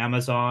to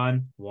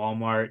Amazon,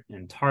 Walmart,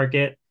 and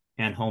Target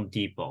and Home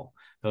Depot.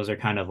 Those are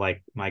kind of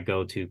like my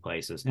go-to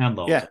places, and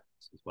Lowe's Yeah.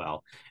 as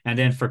well. And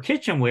then for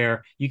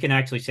kitchenware, you can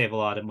actually save a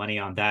lot of money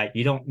on that.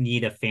 You don't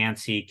need a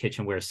fancy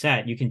kitchenware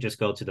set. You can just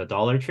go to the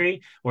Dollar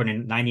Tree or the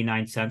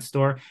 99-cent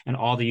store, and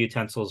all the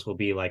utensils will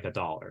be like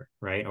 $1,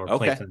 right? Or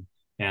plates Okay.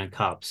 and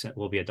cups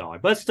will be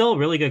 $1, but it's still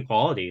really good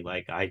quality.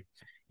 Like I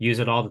use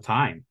it all the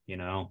time,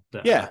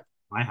 Yeah.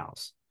 my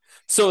house.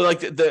 So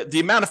like the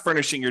amount of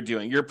furnishing you're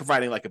doing, you're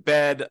providing like a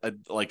bed,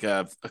 like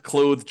a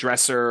clothes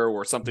dresser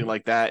or something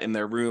like that in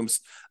their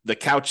rooms, the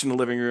couch in the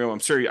living room. I'm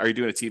sure. Are you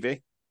doing a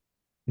TV?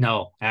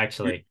 No, You're,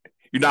 actually,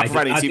 you're not I do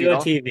providing not TV do at a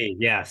all. TV.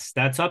 Yes,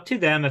 that's up to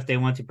them if they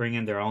want to bring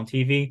in their own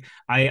TV.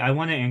 I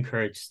want to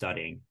encourage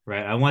studying,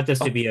 right? I want this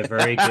to Oh. be a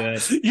very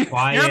good, You're the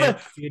quiet,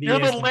 you're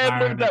the studious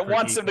landlord environment that for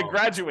wants them to people.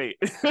 graduate.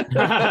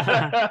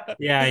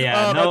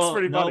 Yeah. Oh, that's No,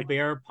 pretty no funny.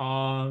 beer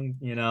pong,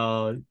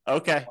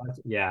 Okay.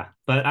 yeah.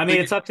 But I So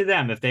mean, it's up to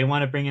them. If they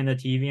want to bring in the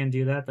TV and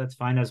do that, that's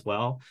fine as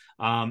well.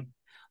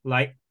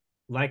 Like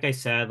like I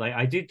said, like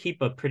I do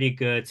keep a pretty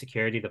good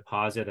security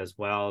deposit as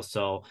well.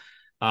 So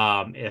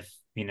if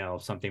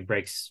something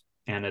breaks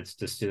and it's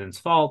the student's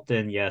fault,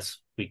 then yes,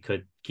 we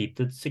could keep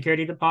the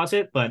security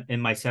deposit. But in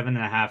my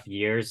 7.5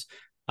 years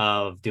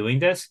of doing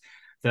this,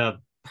 the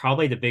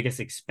probably the biggest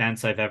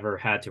expense I've ever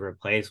had to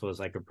replace was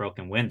like a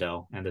broken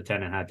window, and the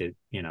tenant had to,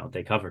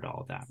 they covered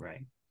all of that,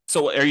 right?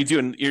 so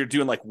you're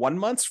doing like 1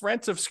 month's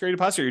rent of security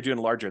deposit, or you're doing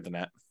larger than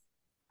that?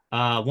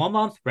 1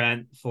 month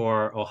rent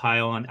for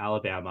Ohio and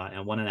Alabama,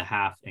 and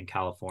 1.5 in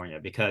California.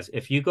 Because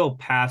if you go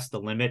past the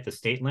limit, the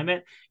state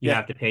limit, you Yeah.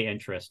 have to pay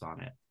interest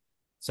on it.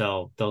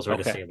 So those are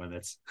the Okay. state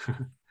limits.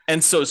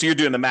 And so you're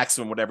doing the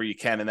maximum whatever you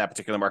can in that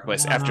particular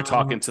marketplace after Uh,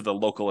 talking to the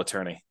local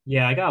attorney.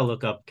 yeah, I gotta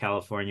look up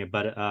California,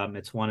 but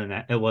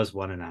it was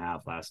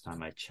 1.5 last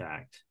time I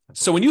checked, I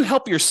So believe. when you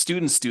help your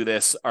students do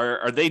this,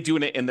 are they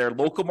doing it in their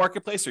local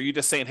marketplace? Or are you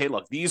just saying, hey,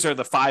 look, these are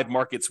the 5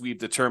 markets we've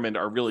determined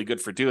are really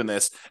good for doing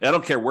this. And I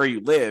don't care where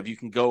you live, you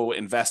can go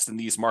invest in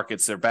these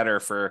markets. They're better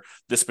for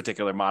this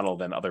particular model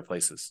than other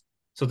places.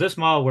 So this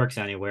model works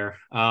anywhere.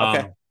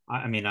 Okay.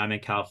 I mean, I'm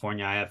in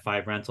California. I have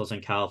 5 rentals in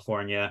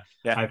California.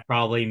 Yeah. I've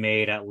probably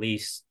made at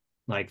least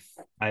like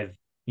I've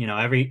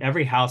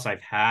every house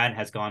I've had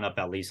has gone up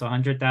at least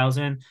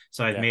 100,000.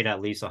 So I've Yeah. made at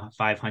least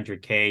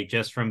 500K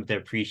just from the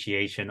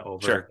appreciation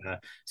over Sure. the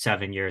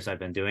 7 years I've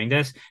been doing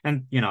this.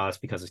 And that's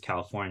because it's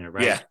California,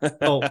 right? Yeah.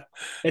 So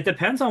it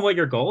depends on what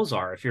your goals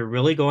are. If you're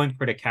really going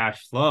for the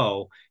cash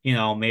flow,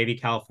 maybe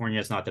California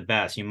is not the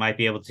best. You might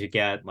be able to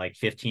get like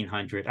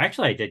 1,500.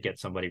 Actually, I did get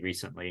somebody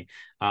recently,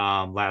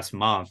 last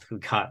month, who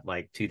got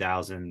like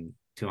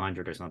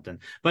 2,200 or something,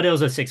 but it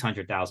was a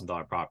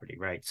 $600,000 property,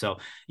 right? So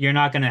you're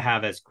not going to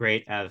have as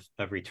great of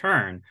a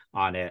return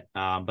on it.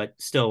 But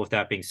still, with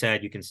that being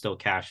said, you can still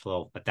cash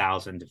flow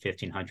 1,000 to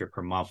 1,500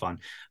 per month on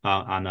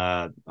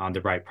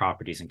the right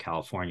properties in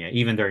California,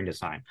 even during this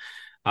time.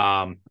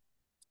 Um,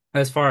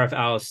 as far as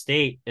out of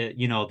state,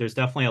 there's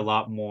definitely a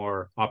lot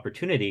more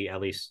opportunity, at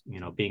least,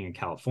 being in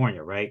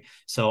California, right?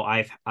 So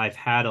I've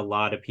had a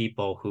lot of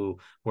people who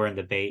were in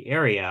the Bay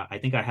Area. I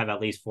think I have at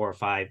least 4 or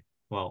 5,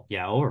 well,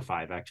 yeah, over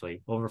 5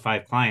 actually, over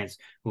 5 clients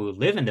who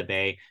live in the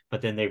Bay,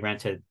 but then they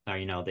rented,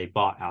 or, they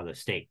bought out of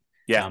state.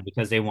 Yeah.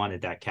 Because they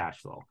wanted that cash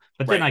flow.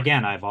 But then Right.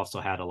 again, I've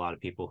also had a lot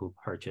of people who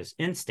purchase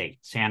in state,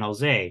 San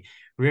Jose,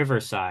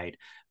 Riverside,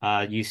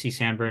 UC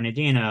San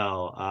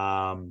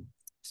Bernardino,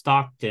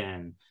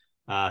 Stockton,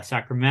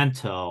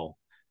 Sacramento,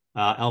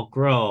 Elk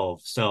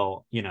Grove.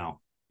 So,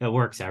 it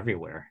works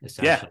everywhere, Yeah.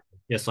 essentially.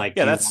 Just like,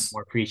 Yeah, do you want that's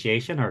more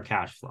appreciation or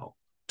cash flow?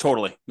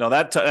 totally. No,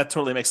 that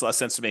totally makes a lot of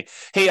sense to me.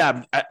 Hey,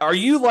 are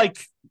you like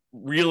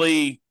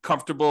really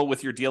comfortable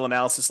with your deal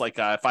analysis? Like,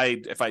 if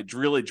I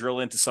really drill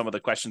into some of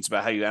the questions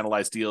about how you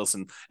analyze deals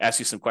and ask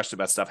you some questions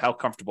about stuff, how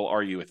comfortable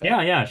are you with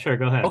that? Yeah, sure.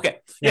 Go ahead. Okay.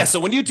 Yeah. Yeah. So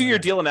when you do your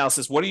deal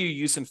analysis, what are you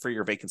using for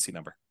your vacancy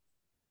number?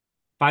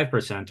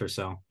 5% or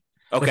so.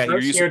 The Okay, you're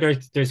first using. year,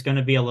 there's going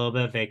to be a little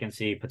bit of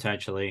vacancy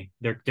potentially.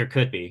 There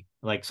could be.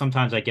 Like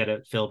sometimes I get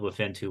it filled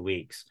within 2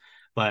 weeks,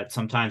 but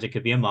sometimes it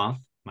could be a month,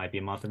 might be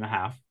a month and a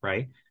half,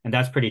 right? And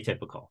that's pretty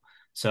typical.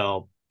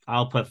 So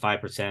I'll put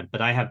 5%,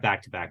 but I have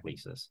back-to-back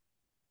leases.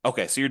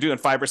 Okay, so you're doing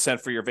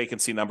 5% for your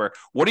vacancy number.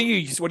 What are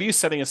you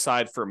setting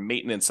aside for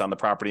maintenance on the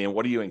property, and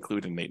what do you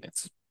include in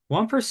maintenance?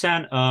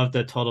 1% of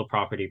the total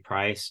property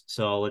price.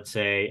 So let's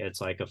say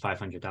it's like a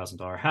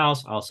 $500,000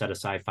 house. I'll set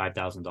aside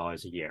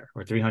 $5,000 a year,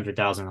 or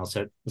 300,000. I'll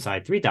set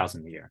aside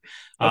 3,000 a year.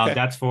 Okay.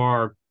 That's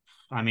for,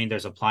 I mean,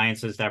 there's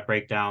appliances that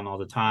break down all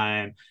the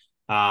time.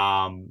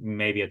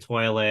 Maybe a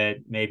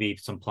toilet, maybe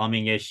some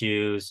plumbing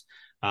issues.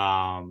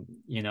 Every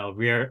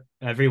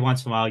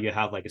once in a while you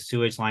have like a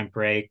sewage line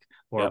break,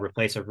 or Yep.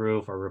 replace a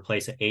roof, or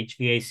replace a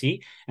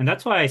HVAC. And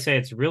that's why I say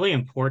it's really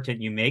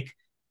important you make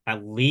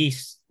at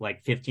least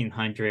like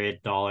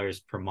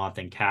 $1,500 per month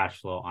in cash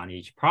flow on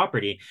each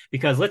property.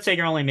 Because let's say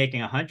you're only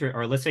making 100,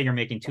 or let's say you're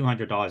making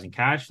 $200 in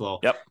cash flow,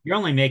 Yep. you're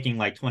only making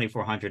like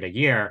 2,400 a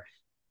year.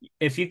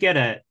 If you get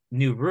a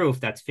new roof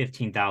that's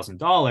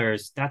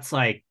 $15,000, that's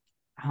like,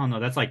 I don't know,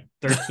 that's like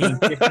 13,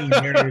 15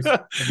 years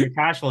of your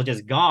cash flow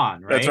just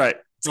gone, That's right? right,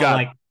 So Scott.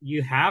 like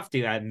you have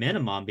to at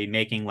minimum be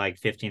making like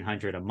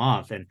 1,500 a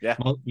month, and Yeah.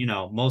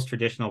 most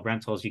traditional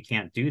rentals you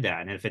can't do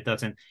that. And if it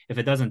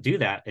doesn't do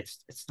that,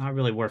 it's not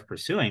really worth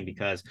pursuing,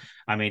 because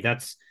I mean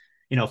that's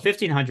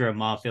 1,500 a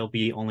month, it'll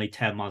be only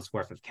 10 months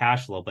worth of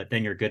cash flow, but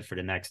then you're good for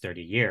the next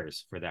 30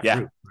 years for that Yeah.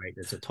 roof, right?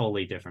 It's a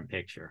totally different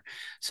picture.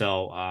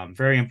 So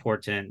very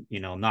important,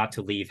 not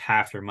to leave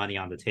half your money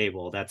on the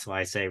table. That's why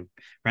I say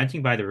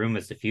renting by the room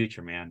is the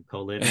future, man.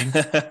 Co-living,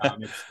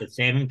 it's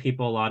saving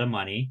people a lot of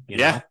money,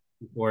 Yeah.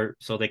 or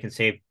so they can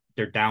save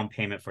their down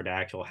payment for the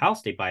actual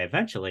house they buy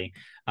eventually.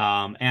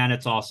 And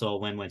it's also a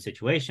win-win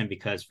situation,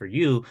 because for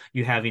you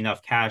have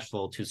enough cash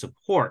flow to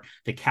support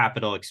the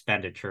capital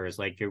expenditures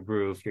like your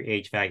roof, your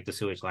HVAC, the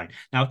sewage line.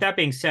 Now, with that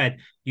being said,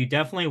 you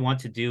definitely want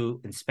to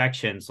do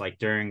inspections like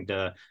during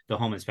the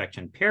home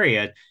inspection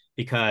period,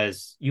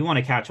 because you want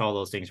to catch all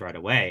those things right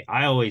away.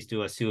 I always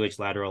do a sewage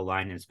lateral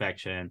line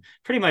inspection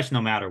pretty much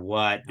no matter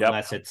what, Yep.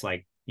 unless it's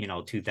like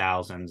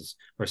 2000s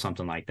or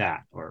something like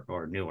that,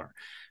 or newer.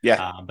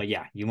 Yeah. But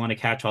yeah, you want to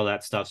catch all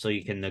that stuff so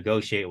you can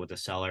negotiate with the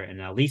seller,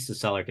 and at least the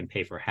seller can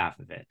pay for half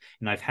of it.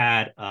 And I've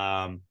had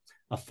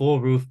a full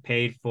roof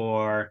paid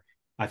for.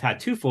 I've had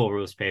two full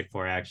roofs paid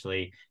for,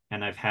 actually,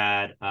 and I've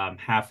had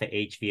half the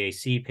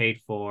HVAC paid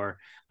for.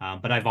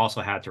 But I've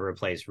also had to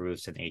replace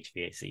roofs and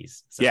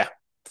HVACs. So Yeah.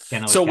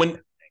 can't always So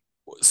get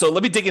so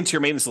let me dig into your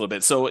maintenance a little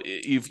bit. So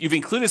you've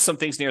included some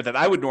things here that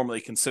I would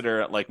normally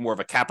consider like more of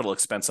a capital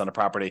expense on a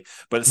property,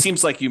 but it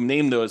seems like you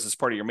named those as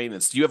part of your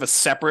maintenance. Do you have a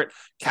separate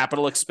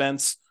capital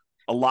expense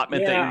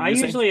allotment that Yeah, you're I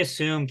using? usually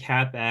assume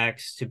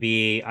CapEx to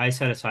be, I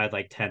set aside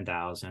like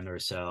 10,000 or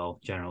so,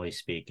 generally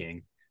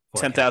speaking,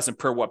 for 10,000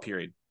 per what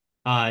period?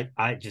 I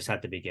just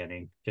at the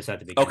beginning,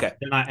 Okay.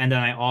 Then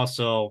I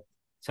also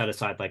set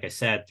aside, like I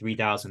said,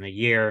 3,000 a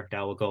year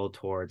that will go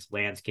towards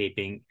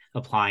landscaping,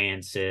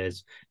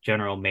 appliances,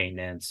 general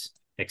maintenance,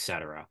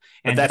 etc.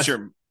 But And that's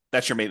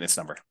your maintenance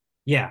number.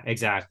 yeah,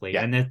 exactly.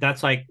 Yeah. And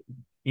that's like,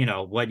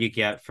 what you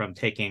get from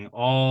taking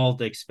all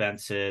the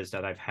expenses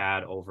that I've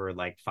had over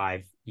like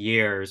 5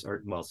 years,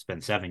 or well, it's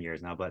been 7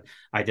 years now, but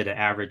I did an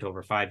average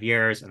over 5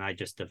 years, and I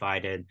just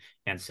divided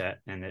and set,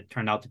 and it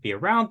turned out to be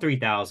around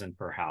 3,000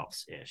 per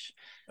house ish.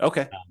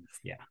 Okay.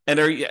 Yeah. And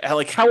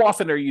how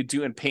often are you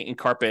doing paint and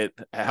carpet?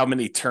 How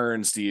many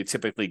turns do you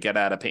typically get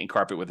out of paint and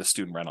carpet with a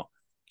student rental?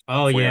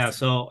 Oh For your yeah.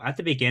 So at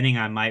the beginning,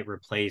 I might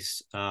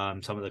replace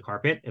some of the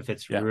carpet if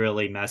it's Yeah.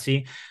 really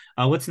messy.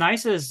 What's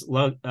nice is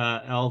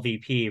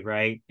LVP,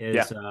 right?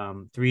 Yeah. Is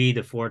 $3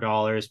 to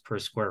 $4 per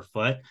square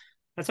foot.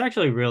 That's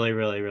actually really,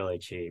 really, really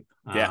cheap.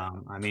 Yeah.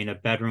 I mean, a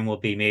bedroom will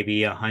be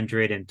maybe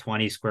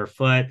 120 square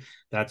foot.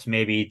 That's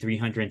maybe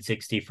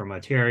 360 for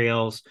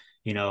materials.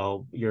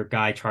 Your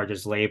guy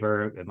charges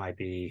labor. It might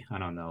be, I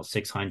don't know,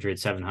 600,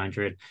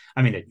 700.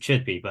 I mean, it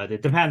should be, but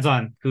it depends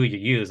on who you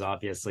use,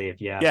 obviously.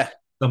 If you have Yeah.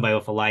 somebody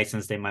with a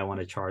license, they might want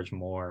to charge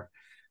more.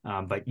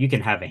 But you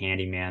can have a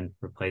handyman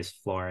replace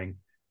flooring.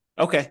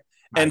 Okay.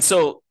 And Right.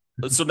 so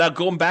now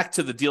going back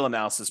to the deal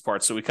analysis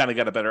part, so we kind of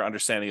got a better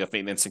understanding of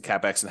maintenance and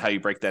capex and how you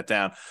break that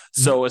down.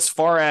 So as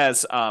far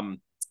as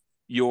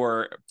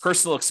your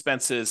personal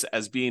expenses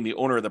as being the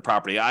owner of the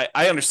property, I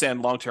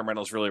understand long-term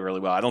rentals really, really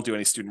well. I don't do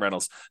any student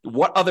rentals.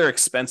 What other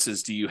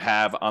expenses do you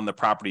have on the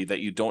property that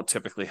you don't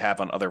typically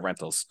have on other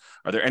rentals?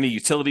 Are there any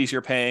utilities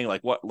you're paying?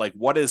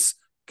 What is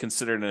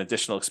considered an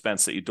additional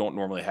expense that you don't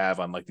normally have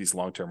on like these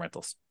long-term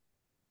rentals?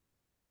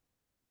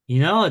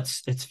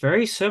 It's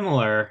very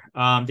similar.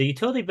 The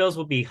utility bills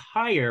will be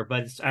higher,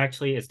 but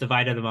it's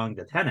divided among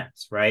the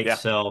tenants, right? Yeah.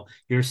 So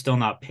you're still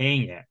not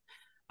paying it.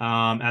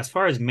 As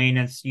far as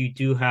maintenance, you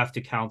do have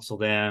to counsel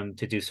them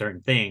to do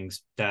certain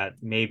things that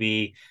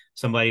maybe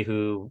somebody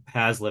who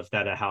has lived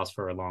at a house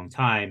for a long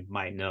time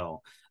might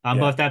know. But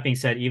Yeah. with that being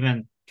said,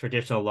 even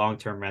traditional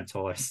long-term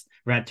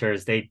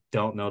renters, they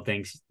don't know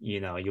things,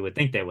 you would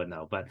think they would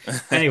know. But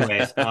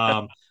anyways,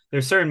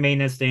 there's certain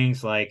maintenance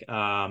things like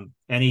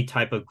any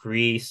type of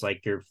grease,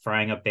 like you're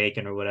frying up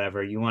bacon or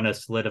whatever, you want to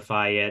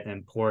solidify it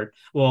and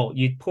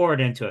you pour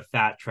it into a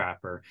fat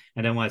trapper,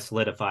 and then when it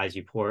solidifies,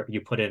 you put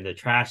it in the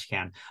trash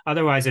can.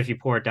 Otherwise, if you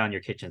pour it down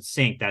your kitchen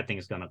sink, that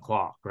thing's gonna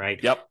clog, right?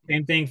 Yep.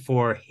 Same thing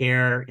for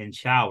hair in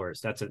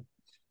showers.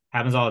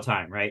 Happens all the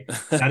time, right?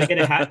 Got to get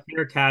a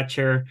hair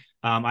catcher.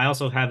 I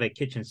also have a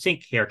kitchen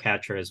sink hair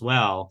catcher as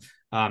well,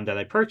 that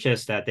I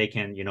purchased that they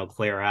can,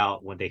 clear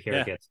out when the hair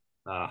Yeah. gets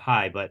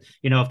high. But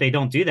if they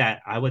don't do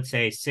that, I would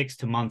say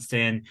 6 months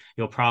in,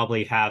 you'll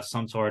probably have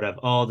some sort of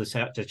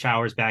the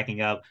shower's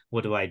backing up.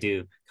 What do I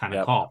do? Kind of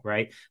Yep. call,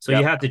 right? So you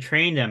Yep. have to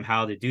train them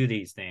how to do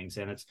these things,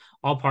 and it's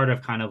all part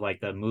of kind of like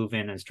the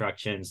move-in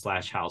instructions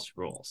 / house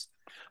rules.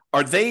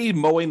 Are they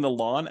mowing the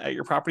lawn at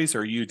your properties, or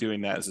are you doing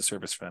that as a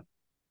service for them?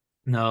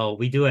 No,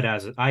 I do it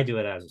as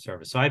a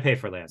service. So I pay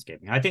for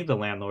landscaping. I think the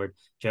landlord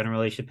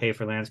generally should pay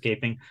for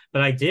landscaping,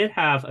 but I did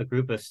have a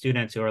group of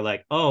students who are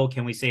like, "Oh,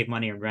 can we save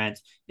money in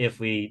rent if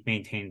we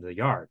maintain the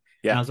yard?"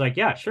 And I Yeah. was like,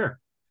 "Yeah, sure.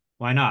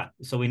 Why not?"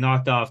 So we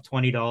knocked off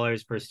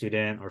 $20 per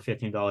student or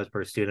 $15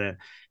 per student,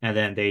 and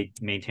then they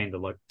maintained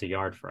the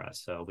yard for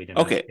us. So we didn't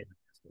have to Okay. pay.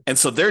 And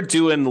so they're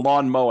doing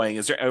lawn mowing.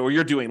 Or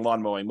you're doing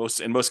lawn mowing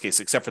in most cases,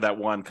 except for that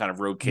one kind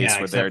of road case Yeah,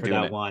 where except they're for doing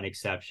that it. one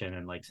exception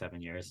in like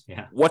 7 years.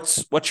 Yeah.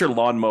 What's your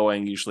lawn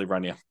mowing usually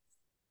run you?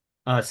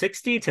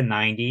 60 to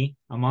 90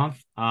 a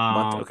month. A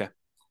month? Okay.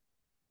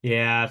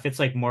 Yeah, if it's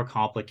like more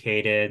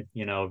complicated,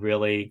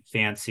 really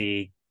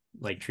fancy,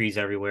 like trees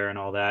everywhere and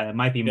all that, it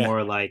might be Yeah.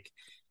 more like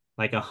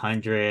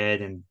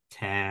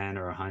 110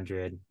 or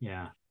 100.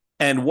 Yeah.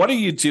 And what are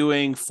you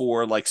doing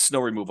for like snow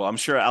removal? I'm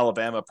sure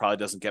Alabama probably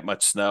doesn't get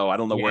much snow. I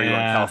don't know where you are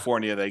in Yeah.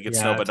 California, they get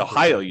snow, Yeah, but typically.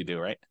 Ohio you do,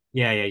 right?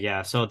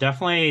 Yeah. So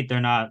definitely they're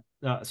not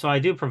so I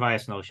do provide a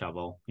snow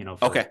shovel,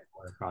 for Okay.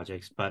 water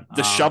projects, but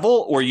The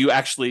shovel, or you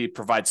actually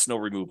provide snow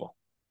removal?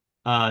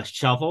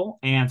 shovel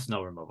and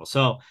snow removal.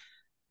 So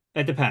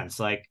it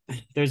depends. Like,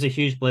 there's a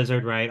huge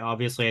blizzard, right?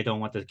 Obviously, I don't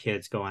want the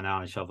kids going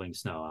out and shoveling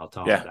snow. I'll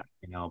tell them Yeah.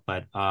 that.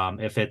 But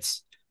if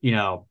it's you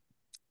know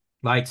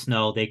light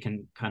snow, they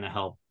can kind of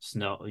help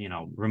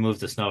remove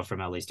the snow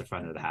from at least the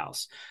front of the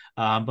house.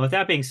 But with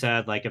that being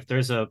said, like if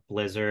there's a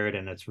blizzard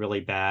and it's really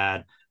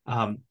bad,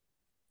 um,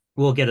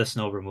 we'll get a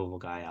snow removal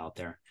guy out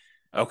there.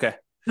 Okay.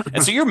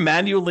 And so you're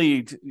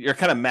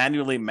kind of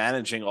manually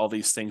managing all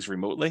these things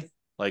remotely?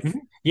 Like,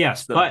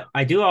 Yes, so, but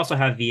I do also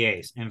have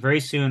VAs, and very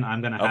soon I'm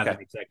going to have okay.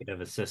 an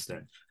executive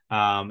assistant.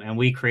 And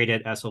we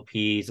created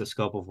SOPs, a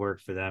scope of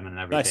work for them, and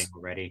everything Nice.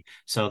 already.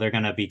 So they're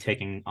going to be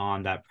taking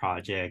on that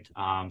project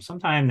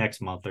sometime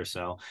next month or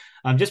so.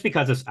 Just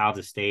because it's out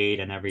of state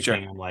and Sure.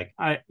 everything, I'm like,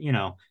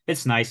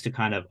 it's nice to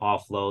kind of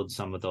offload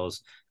some of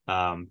those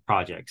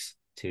projects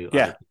to other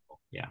Yeah. people.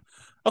 Yeah.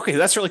 Okay,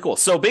 that's really cool.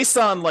 So based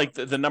on like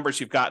the numbers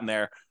you've gotten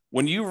there,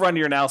 when you run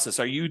your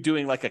analysis, are you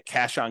doing like a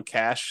cash on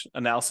cash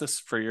analysis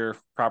for your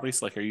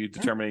properties? Like, are you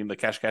determining the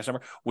cash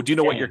number? Would you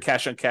know what Yeah. your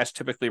cash on cash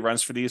typically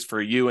runs for these for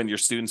you and your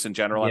students in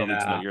general? I don't need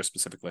to know Yeah. yours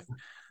specifically.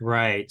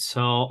 Right.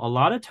 So a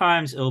lot of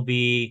times it'll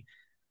be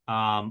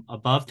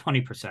above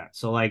 20%.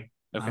 So like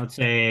I Okay. would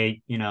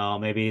say,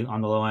 maybe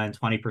on the low end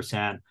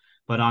 20%,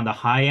 but on the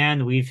high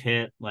end we've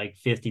hit like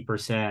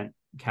 50%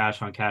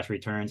 cash on cash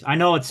returns. I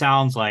know it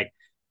sounds like,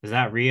 is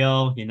that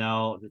real?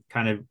 It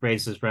kind of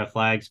raises red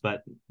flags,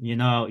 but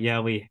yeah,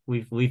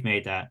 we've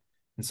made that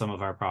in some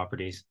of our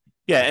properties.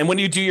 Yeah, and when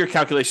you do your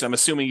calculation, I'm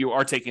assuming you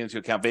are taking into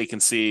account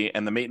vacancy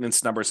and the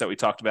maintenance numbers that we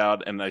talked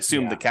about, and I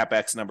assume the Yeah.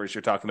 capex numbers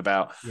you're talking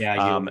about, Yeah,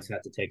 you always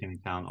have to take into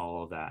account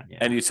all of that.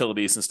 and Yeah.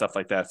 utilities and stuff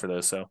like that for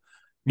those. So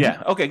Mhm.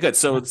 yeah, okay, good.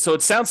 Yeah. So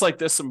it sounds like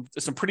there's some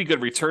pretty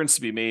good returns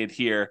to be made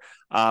here,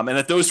 and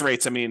at those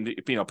rates, I mean,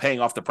 paying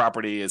off the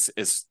property is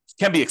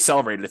can be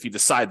accelerated if you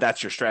decide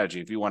that's your strategy.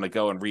 If you want to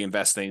go and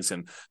reinvest things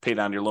and pay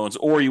down your loans,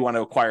 or you want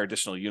to acquire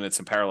additional units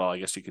in parallel, I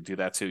guess you could do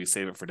that too. You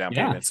save it for down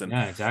Yeah, payments and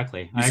yeah,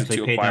 exactly. I use it actually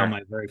to paid down acquire.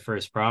 my very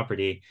first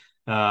property,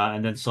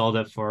 and then sold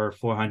it for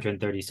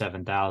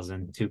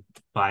 437,000 to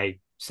buy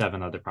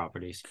 7 other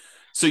properties.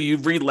 So you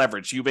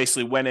re-leveraged. You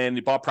basically went in,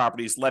 you bought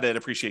properties, let it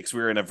appreciate because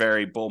we were in a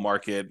very bull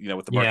market,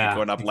 with the market Yeah,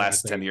 going up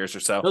last 10 exactly. years or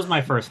That so. was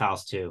my first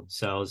house too,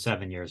 so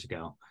 7 years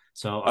ago.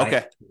 So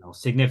Okay.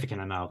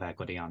 significant amount of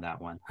equity on that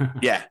one.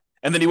 Yeah.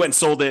 And then you went and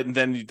sold it. And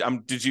then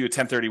did you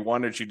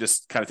 1031 or did you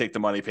just kind of take the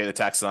money, pay the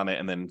taxes on it,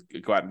 and then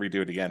go out and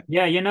redo it again?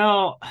 Yeah,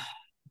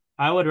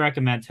 I would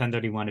recommend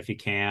 1031 if you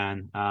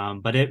can,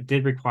 but it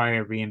did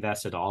require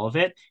reinvested all of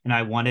it, and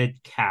I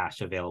wanted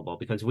cash available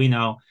because we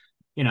know,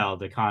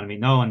 the economy.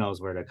 No one knows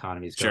where the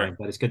economy is Sure. going,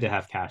 but it's good to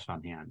have cash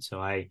on hand. So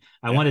I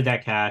Yeah. wanted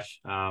that cash.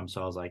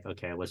 So I was like,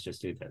 okay, let's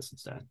just do this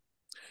instead.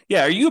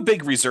 Yeah. Are you a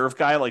big reserve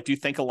guy? Like, do you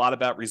think a lot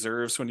about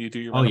reserves when you do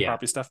your Oh rental yeah.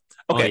 property stuff?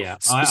 Oh Okay. yeah.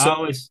 I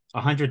always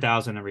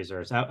 100,000 in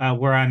reserves.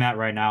 Where I'm at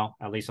right now,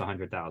 at least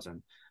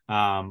 100,000.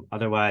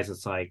 Otherwise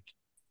it's like,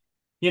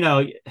 you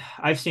know,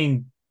 I've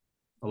seen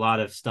a lot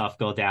of stuff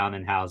go down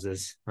in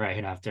houses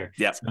right after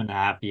Yeah.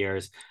 7.5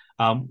 years.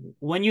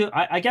 When you,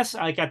 I guess,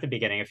 like at the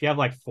beginning, if you have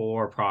like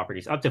four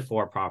properties, up to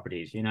four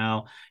properties, you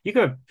know, you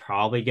could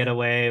probably get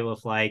away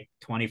with like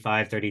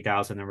 25,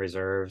 30,000 in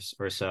reserves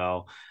or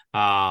so.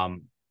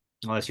 Um,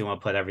 Unless you want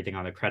to put everything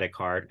on a credit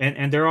card.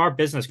 And there are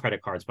business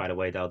credit cards, by the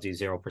way, that'll do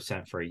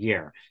 0% for a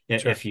year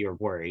Sure. if you're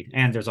worried.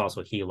 And there's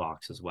also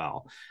HELOCs as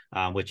well,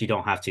 which you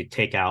don't have to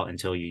take out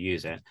until you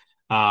use it.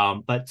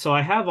 But so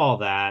I have all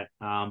that.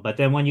 But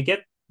then when you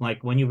get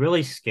like when you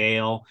really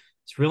scale,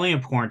 it's really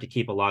important to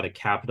keep a lot of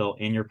capital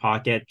in your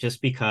pocket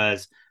just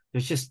because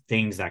there's just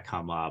things that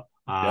come up.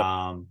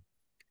 Yep.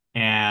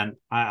 And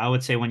I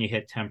would say when you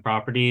hit 10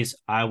 properties,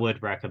 I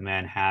would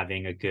recommend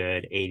having a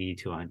good 80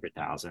 to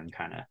 100,000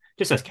 kind of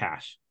just as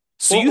cash.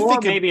 So you Or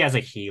think of maybe as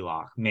a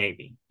HELOC,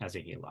 maybe as a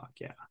HELOC.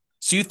 Yeah.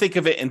 so you think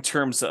of it in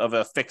terms of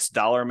a fixed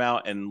dollar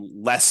amount and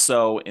less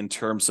so in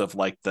terms of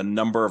like the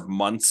number of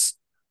months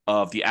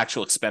of the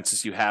actual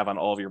expenses you have on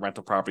all of your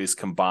rental properties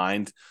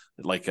combined,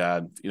 like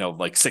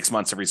like 6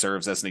 months of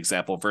reserves as an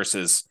example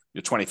versus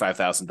your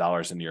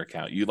 $25,000 in your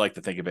account. You like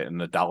to think of it in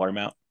the dollar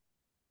amount.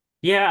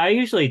 Yeah, I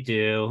usually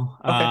do.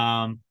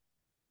 Okay.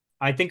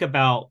 I think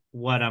about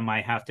what I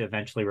might have to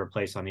eventually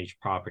replace on each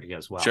property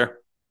as well. Sure.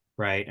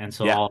 Right. And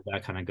so Yeah. all of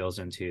that kind of goes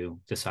into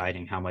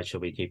deciding how much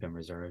should we keep in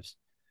reserves.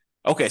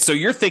 Okay. So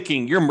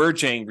you're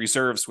merging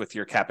reserves with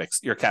your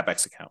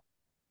CapEx account.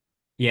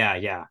 Yeah,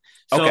 yeah.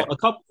 So Okay.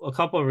 a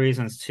couple of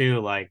reasons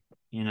too, like,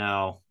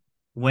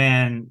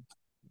 when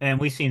and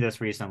we've seen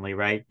this recently,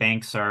 right?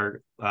 Banks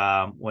are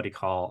what do you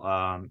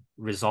call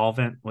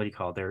resolvent? What do you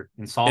call it? They're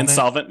insolvent.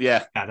 Insolvent.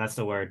 Yeah. Yeah, that's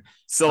the word.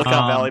 Silicon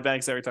Valley Um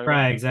banks that we're talking about.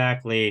 right,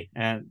 exactly.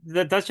 And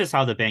that's just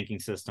how the banking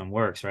system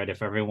works, right?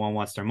 If everyone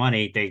wants their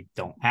money, they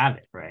don't have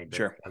it, right?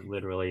 Sure. That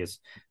literally is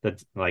the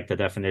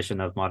definition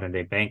of modern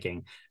day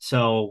banking.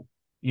 So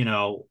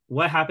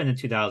what happened in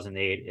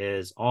 2008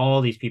 is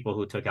all these people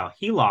who took out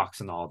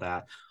HELOCs and all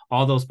that,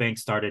 all those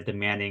banks started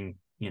demanding,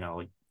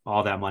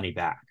 all that money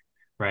back,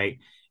 right?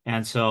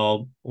 And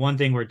so one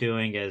thing we're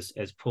doing is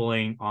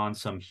pulling on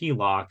some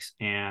HELOCs,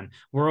 and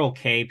we're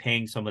okay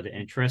paying some of the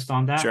interest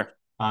on that, Sure.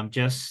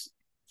 just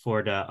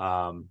for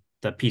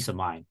the peace of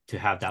mind to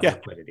have that Yeah.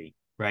 liquidity,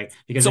 right? It's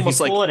Because if you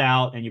almost like pull it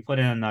out and you put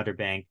it in another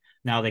bank,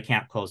 now they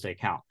can't close the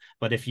account.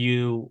 But if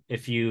you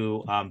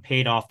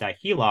paid off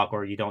that HELOC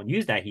or you don't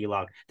use that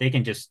HELOC, they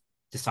can just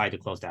decide to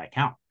close that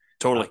account.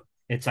 totally.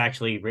 It's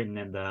actually written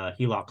in the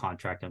HELOC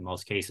contract in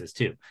most cases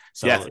too.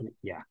 Yeah. So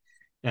yeah,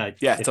 Yeah.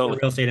 if you're a Totally.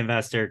 real estate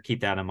investor,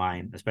 keep that in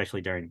mind,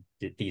 especially during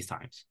these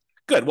times.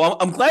 Good. Well,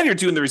 I'm glad you're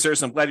doing the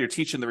reserves. I'm glad you're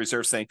teaching the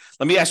reserves thing.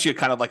 Let me ask you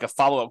kind of like a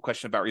follow-up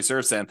question about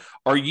reserves then.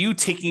 Are you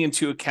taking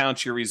into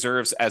account your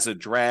reserves as a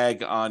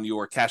drag on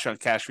your cash on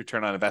cash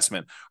return on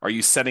investment? Are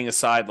you setting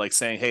aside like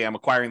saying, hey, I'm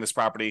acquiring this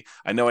property.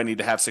 I know I need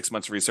to have 6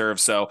 months of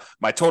reserves. So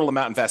my total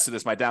amount invested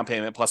is my down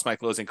payment plus my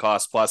closing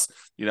costs plus,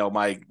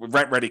 my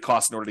rent ready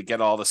costs in order to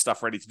get all the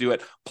stuff ready to do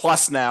it.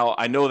 Plus now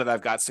I know that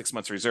I've got 6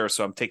 months of reserves.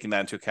 So I'm taking that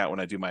into account when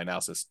I do my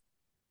analysis.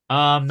 No,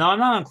 I'm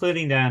not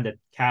including that in the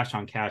cash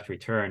on cash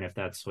return if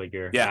that's what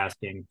you're Yeah.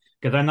 asking,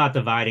 because I'm not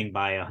dividing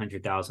by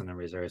 100,000 in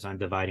reserves. I'm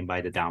dividing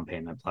by the down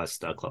payment plus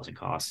the closing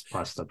costs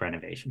plus the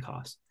renovation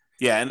costs.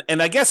 Yeah,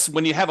 and I guess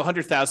when you have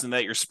 100,000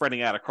 that you're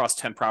spreading out across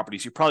 10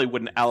 properties, you probably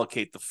wouldn't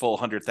allocate the full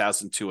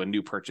 100,000 to a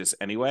new purchase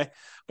anyway.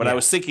 But I Yeah,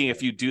 was thinking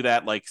if you do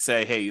that, like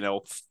say, hey,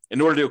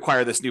 in order to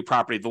acquire this new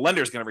property, the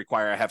lender is going to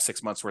require I have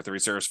 6 months worth of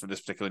reserves for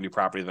this particular new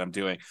property that I'm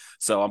doing.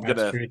 So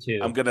that's true too.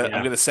 I'm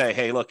gonna say,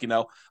 hey, look,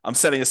 I'm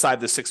setting aside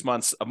this 6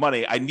 months of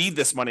money. I need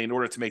this money in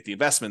order to make the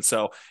investment.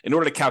 So in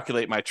order to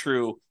calculate my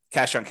true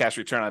cash on cash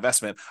return on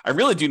investment, I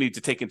really do need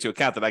to take into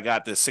account that I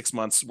got this 6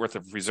 months worth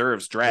of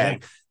reserves Yeah, drag,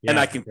 and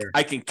yeah, for sure.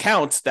 I can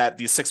count that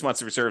these 6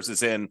 months of reserves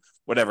is in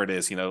whatever it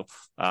is, your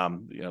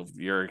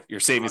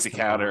savings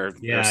account or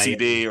Yeah,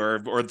 CD or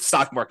the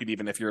stock market,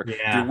 even if you're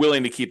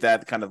willing to keep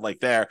that kind of like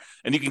there,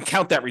 and you can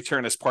count that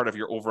return as part of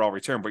your overall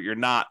return, but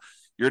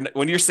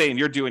when you're saying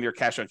you're doing your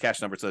cash on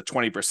cash number to the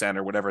 20%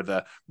 or whatever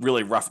the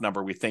really rough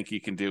number we think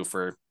you can do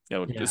for,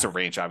 it's a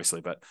range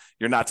obviously, but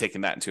you're not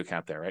taking that into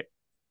account there, right?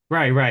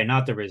 Right,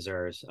 not the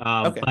reserves.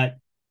 Okay. But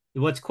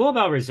what's cool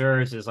about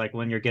reserves is like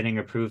when you're getting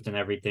approved and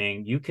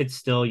everything, you could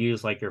still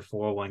use like your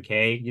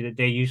 401k.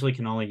 They usually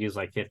can only use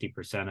like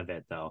 50% of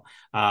it though.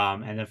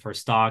 And then for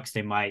stocks,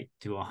 they might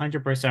do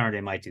 100% or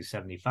they might do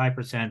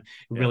 75%. It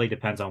really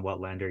depends on what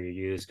lender you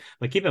use.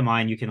 But keep in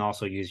mind, you can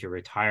also use your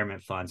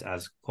retirement funds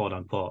as quote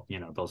unquote,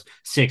 those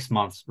 6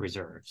 months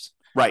reserves.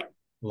 Right.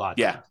 A lot.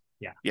 Yeah.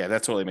 Yeah. Yeah.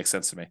 That totally makes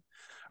sense to me.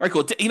 All right,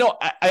 cool.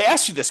 I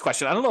asked you this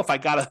question. I don't know if I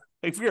got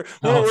if we're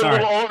Oh, a sorry.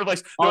 little all over the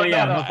place. Oh, No,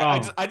 yeah, no. no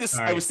problem.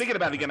 I was thinking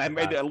about it again. I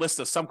made a list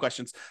of some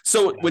questions.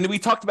 So Yeah. when we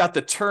talked about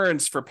the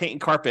turns for paint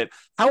and carpet,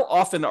 how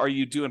often are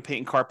you doing paint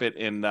and carpet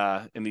in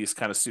these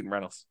kind of student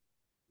rentals?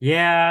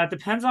 Yeah, it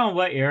depends on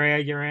what area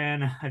you're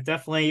in. I've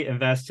definitely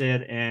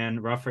invested in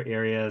rougher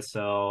areas.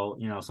 So,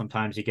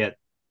 sometimes you get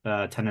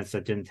tenants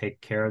that didn't take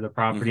care of the Hmm.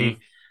 property.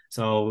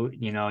 So,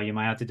 you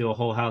might have to do a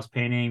whole house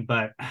painting,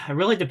 but it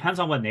really depends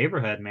on what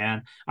neighborhood,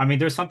 man. I mean,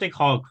 there's something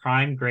called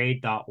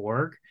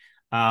crimegrade.org.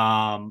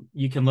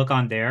 You can look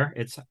on there.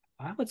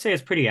 I would say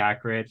it's pretty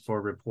accurate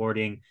for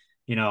reporting,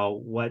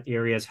 what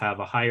areas have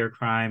a higher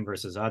crime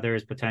versus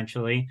others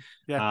potentially.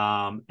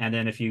 Yeah. And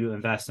then if you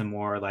invest in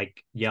more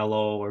like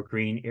yellow or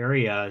green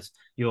areas,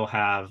 you'll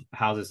have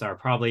houses that are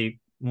probably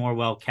more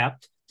well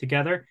kept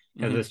together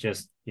because Hmm. it's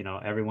just,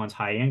 everyone's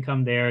high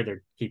income there.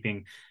 They're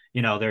keeping,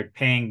 they're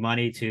paying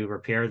money to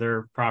repair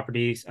their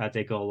properties as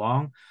they go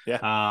along.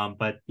 Yeah.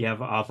 But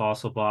I've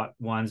also bought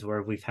ones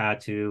where we've had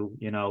to,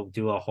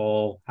 do a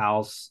whole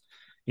house,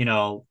 you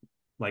know,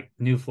 like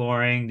new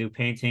flooring, new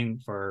painting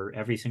for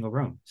every single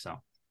room. So,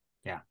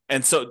 yeah.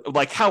 And so,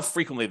 like, how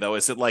frequently though?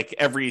 Is it like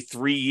every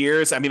 3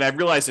 years? I mean, I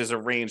realize there's a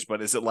range,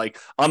 but is it like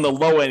on the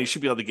low end, you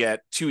should be able to get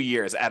 2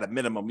 years at a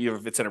minimum,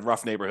 even if it's in a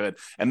rough neighborhood,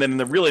 and then in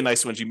the really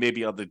nice ones, you may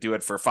be able to do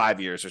it for 5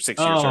 years or 6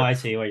 years, Oh, or I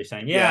see what you're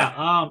saying. yeah.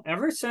 Yeah,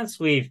 ever since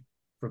we've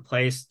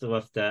replaced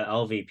with the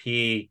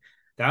LVP,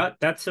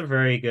 that's a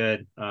very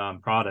good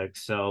product.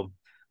 So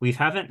we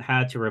haven't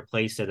had to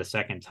replace it a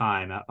second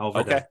time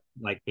over the Okay.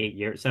 like 8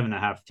 years,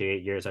 7.5 to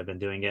 8 years I've been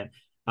doing it.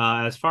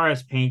 As far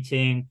as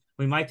painting,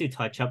 we might do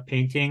touch-up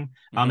painting.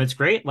 Hmm. It's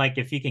great like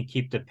if you can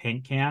keep the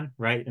paint can,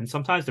 right? And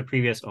sometimes the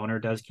previous owner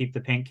does keep the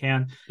paint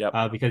can,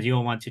 Yep. because you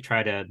don't want to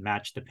try to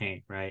match the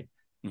paint, right?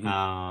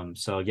 Hmm.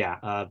 So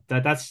yeah,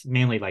 that's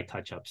mainly like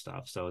touch up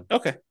stuff. So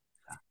Okay.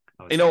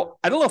 I would say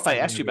I don't know if I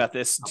maybe asked you every about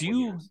this. couple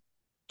years.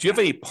 Do you Yeah. have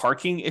any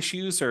parking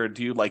issues, or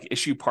do you like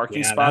issue parking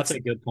Yeah, that's spots? a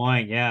good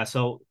point. Yeah.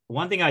 So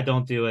one thing I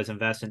don't do is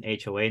invest in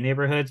HOA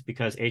neighborhoods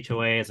because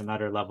HOA is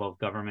another level of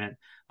government.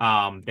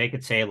 They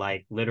could say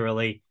like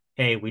literally,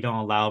 hey, we don't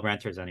allow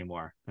renters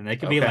anymore. And they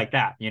could be Okay. like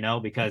that,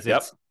 because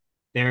Yep.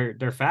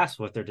 they're fast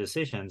with their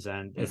decisions,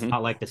 and it's Hmm.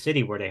 not like the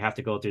city where they have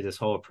to go through this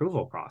whole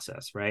approval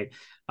process, right?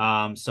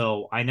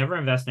 So I never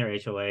invest in their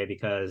HOA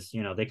because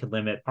they could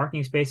limit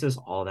parking spaces,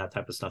 all that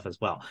type of stuff as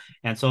well.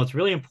 And so it's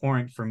really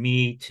important for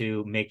me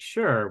to make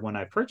sure when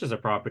I purchase a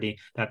property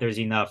that there's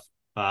enough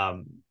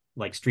um,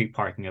 like street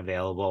parking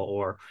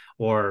available,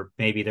 or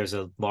maybe there's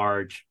a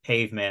large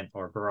pavement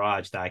or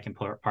garage that I can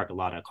park a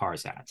lot of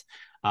cars at.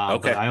 But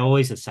Okay. I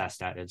always assess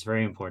that. It's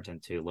very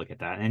important to look at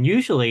that. And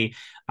usually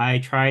I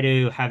try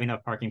to have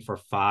enough parking for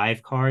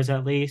 5 cars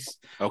at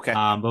least. Okay.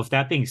 But with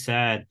that being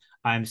said,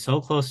 I'm so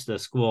close to the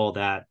school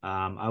that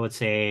I would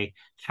say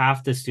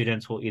half the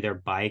students will either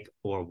bike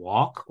or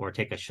walk or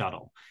take a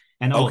shuttle.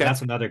 And Okay.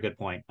 that's another good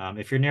point.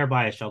 If you're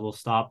nearby a shuttle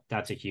stop,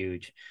 that's a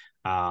huge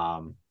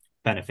um,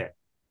 benefit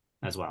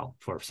as well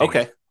for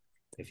Okay. safety.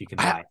 If you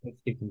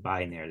can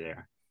buy near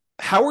there.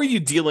 How are you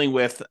dealing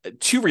with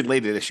two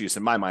related issues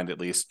in my mind, at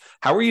least?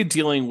 How are you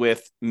dealing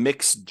with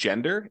mixed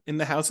gender in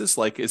the houses?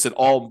 Like, is it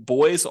all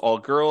boys, all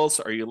girls?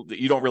 Are you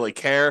don't really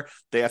care?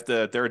 They're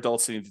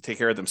adults, they need to take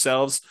care of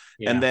themselves.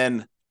 And Yeah.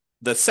 then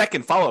the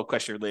second follow-up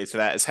question related to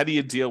that is, how do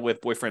you deal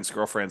with boyfriends,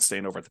 girlfriends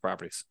staying over at the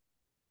properties?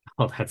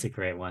 Oh, that's a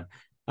great one.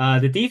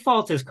 The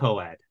default is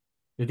co-ed.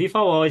 The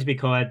default will always be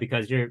co-ed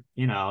because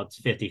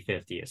it's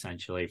 50-50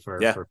 essentially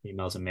for Yeah. for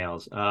females and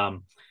males.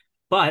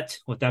 But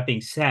with that being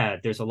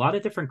said, there's a lot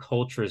of different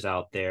cultures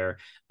out there.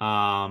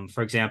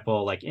 For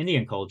example, like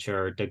Indian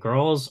culture, the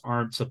girls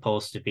aren't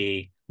supposed to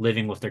be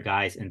living with their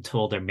guys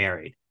until they're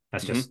married.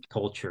 That's Hmm. just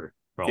cultural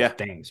Yeah.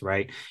 things,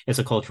 right? It's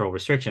a cultural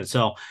restriction.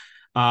 So,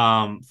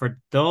 for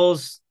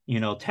those,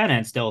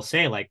 tenants, they'll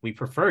say like, we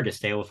prefer to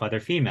stay with other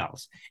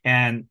females.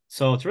 And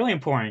so it's really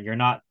important you're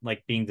not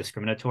like being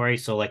discriminatory.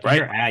 So like in Right.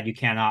 your ad, you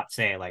cannot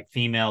say like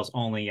females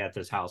only at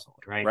this household,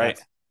 right? Right.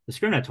 That's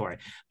discriminatory.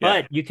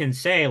 Yeah. But you can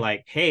say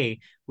like, hey,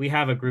 we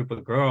have a group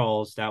of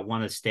girls that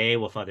want to stay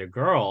with other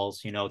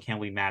girls, can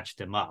we match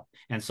them up?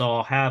 And so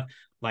I'll have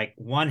like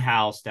one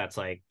house that's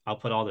like, I'll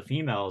put all the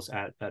females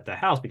at the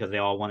house because they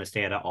all want to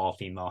stay at an all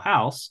female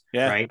house,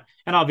 Yeah. right?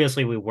 And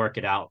obviously we work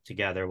it out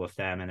together with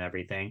them and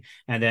everything.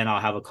 And then I'll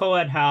have a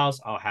co-ed house.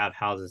 I'll have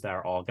houses that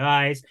are all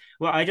guys.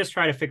 Well, I just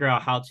try to figure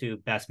out how to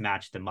best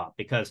match them up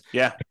because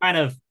Yeah.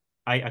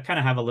 I kind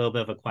of have a little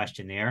bit of a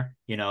questionnaire,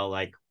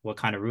 like what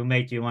kind of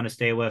roommate do you want to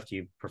stay with? Do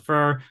you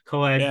prefer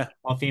co-ed, Yeah.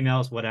 all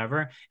females,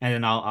 whatever? And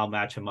then I'll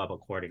match them up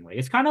accordingly.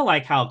 It's kind of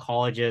like how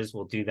colleges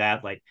will do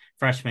that, like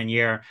freshman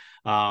year.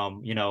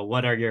 What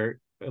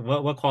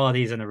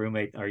qualities in a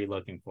roommate are you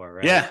looking for,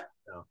 right? Yeah.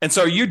 So And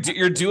so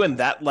you're doing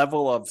that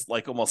level of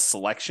like almost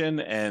selection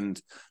and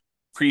yeah,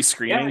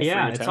 pre-screening for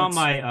yeah. your It's on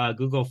tenants? my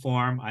Google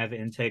form. I have an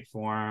intake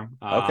form.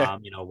 Okay.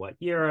 What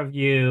year of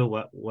you,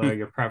 what Hmm. are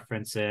your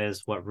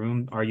preferences, what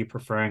room are you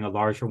preferring, a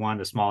larger one,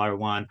 a smaller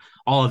one,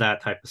 all of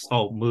that type of stuff.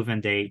 Oh,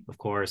 move-in date, of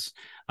course.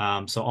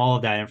 So all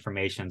of that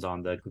information's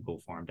on the Google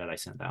form that I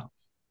send out.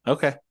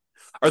 Okay.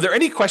 Are there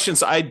any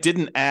questions I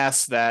didn't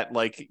ask that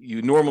like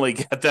you normally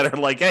get that are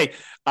like, hey,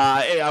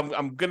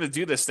 I'm gonna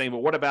do this thing, but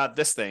what about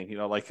this thing?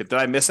 Like, did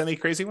I miss any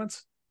crazy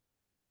ones?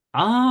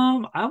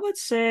 I would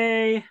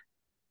say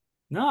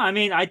No, I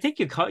mean, I think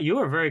you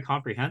were very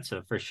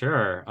comprehensive for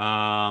sure.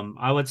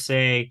 I would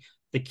say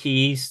the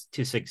keys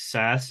to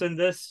success in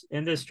this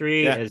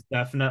industry Yeah. is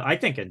definitely, I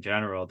think in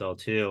general though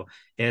too,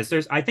 is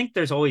I think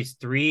there's always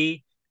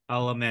three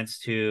elements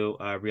to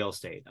real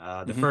estate.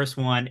 The Hmm. first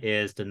one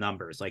is the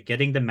numbers, like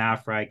getting the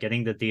math right,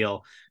 getting the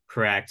deal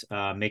correct,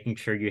 making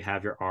sure you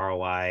have your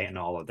ROI and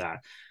all of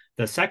that.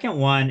 The second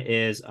one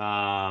is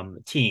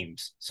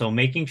teams. So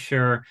making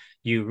sure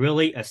you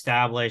really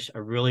establish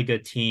a really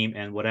good team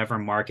in whatever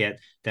market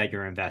that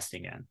you're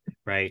investing in,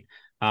 right?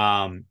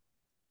 Um,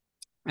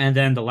 and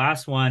then the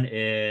last one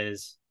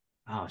is,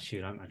 oh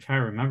shoot, I'm trying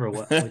to remember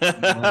which one.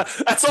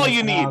 That's all But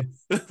you need.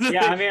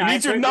 yeah, I mean, You need your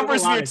there's a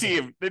numbers and your lot of things.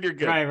 team, then you're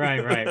good.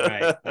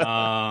 Right.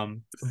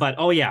 But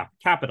oh yeah,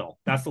 capital.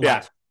 That's the Yeah.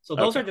 last. So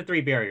those Okay. are the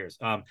three barriers.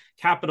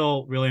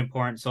 Capital really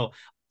important. So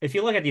if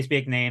you look at these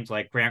big names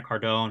like Grant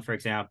Cardone, for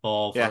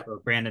example, Yeah. or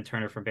Brandon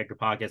Turner from Bigger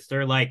Pockets,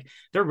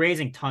 they're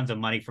raising tons of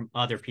money from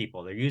other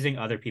people. They're using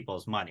other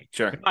people's money.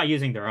 Sure. They're not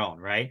using their own,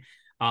 right?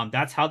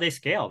 That's how they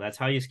scale. That's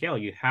how you scale.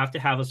 You have to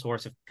have a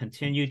source of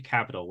continued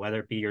capital,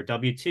 whether it be your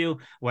W-2,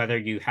 whether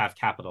you have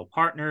capital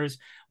partners,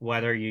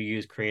 whether you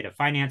use creative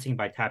financing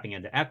by tapping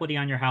into equity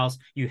on your house.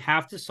 You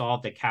have to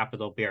solve the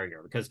capital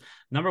barrier because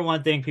number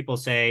one thing people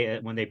say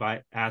when they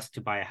ask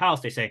to buy a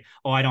house, they say,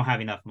 "Oh, I don't have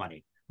enough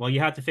money." Well,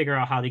 you have to figure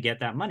out how to get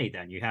that money.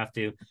 Then you have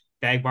to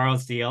beg, borrow,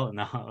 steal, and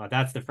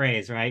that's the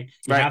phrase, right?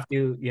 Right.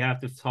 You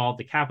have to solve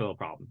the capital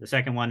problem. The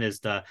second one is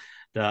the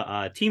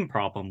team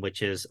problem,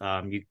 which is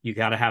you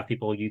got to have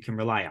people you can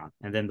rely on.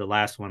 And then the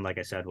last one, like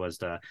I said, was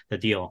the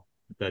deal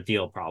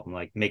problem,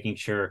 like making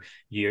sure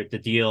the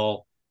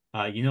deal.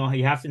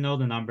 You have to know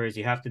the numbers,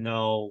 you have to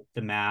know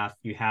the math,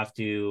 you have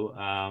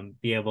to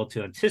be able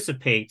to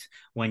anticipate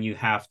when you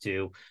have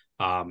to,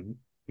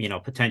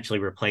 potentially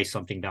replace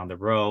something down the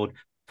road,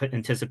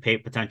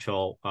 anticipate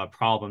potential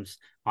problems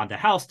on the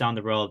house down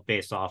the road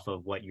based off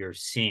of what you're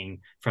seeing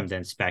from the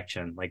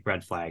inspection, like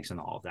red flags and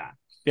all of that.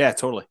 Yeah,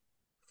 totally.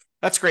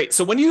 That's great.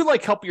 So when you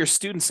like help your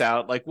students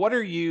out, like what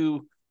are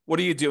you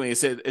doing?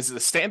 Is it a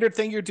standard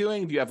thing you're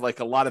doing? Do you have like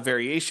a lot of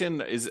variation?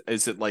 Is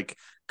it like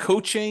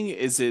coaching?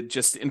 Is it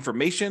just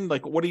information?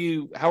 Like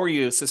how are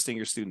you assisting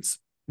your students?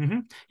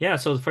 Mm-hmm. Yeah.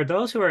 So for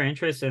those who are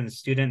interested in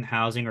student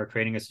housing or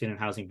creating a student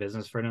housing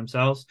business for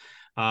themselves,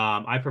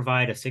 I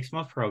provide a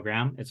 6-month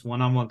program. It's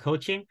one-on-one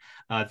coaching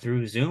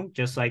through Zoom,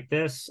 just like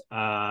this.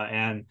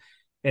 And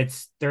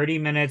it's 30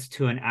 minutes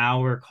to an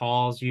hour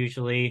calls,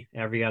 usually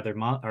every other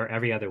month or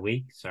every other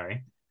week.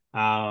 Sorry.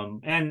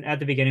 And at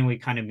the beginning, we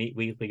kind of meet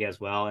weekly as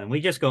well. And we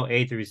just go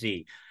A through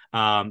Z.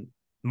 Um,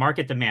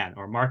 Market demand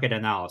or market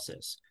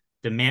analysis,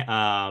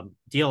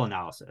 deal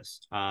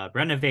analysis,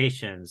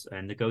 renovations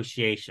and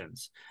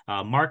negotiations,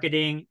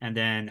 marketing, and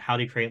then how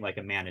to create like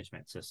a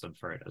management system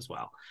for it as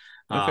well.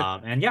 Okay.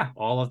 And yeah,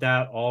 all of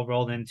that all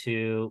rolled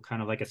into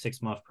kind of like a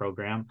 6-month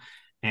program.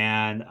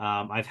 And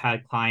I've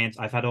had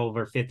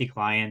over 50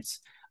 clients.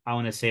 I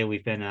want to say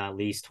we've been in at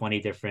least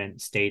 20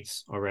 different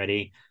states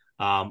already,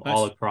 all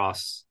Nice.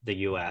 across the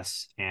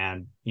US.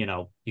 And,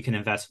 you can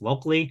invest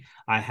locally.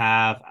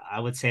 I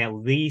would say at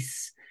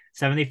least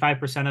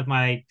 75% of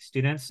my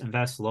students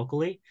invest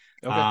locally.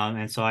 Okay.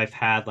 And so I've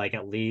had like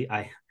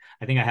I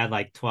think I had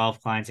like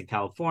 12 clients in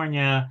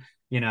California.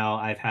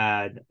 I've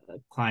had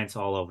clients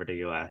all over the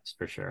US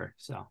for sure.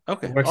 So it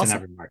Okay. works in Awesome.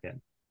 every market.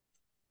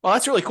 Well,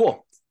 that's really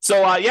cool.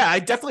 So yeah, I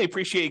definitely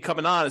appreciate you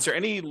coming on. Is there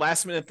any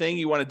last minute thing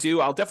you want to do?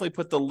 I'll definitely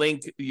put the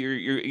link.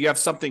 You have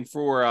something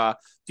for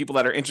people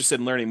that are interested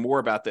in learning more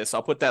about this.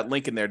 I'll put that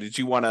link in there. Did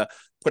you want to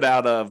put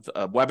out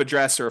a web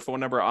address or a phone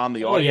number on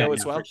the Oh yeah, audio as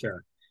yeah, for well?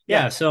 sure.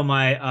 Yeah. Yeah, so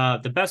my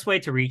the best way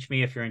to reach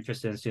me if you're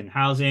interested in student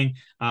housing,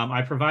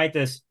 I provide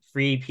this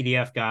free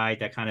PDF guide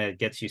that kind of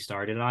gets you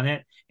started on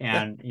it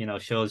Yeah.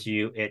 and shows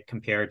you it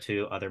compared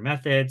to other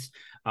methods.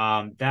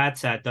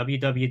 That's at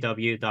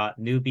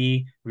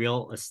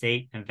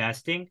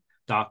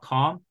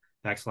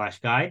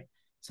www.newbierealestateinvesting.com/guide.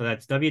 So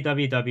that's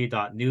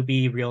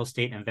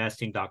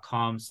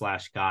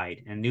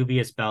www.newbierealestateinvesting.com/guide. And newbie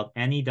is spelled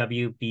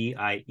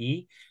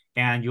NEWBIE.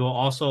 And you'll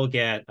also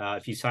get,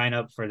 if you sign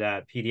up for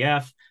that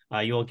PDF,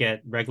 you'll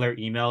get regular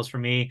emails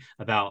from me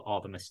about all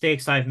the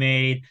mistakes I've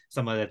made,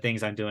 some of the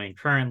things I'm doing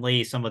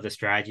currently, some of the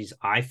strategies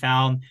I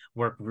found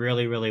work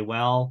really, really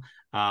well.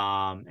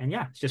 And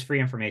yeah, it's just free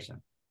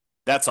information.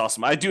 That's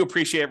awesome. I do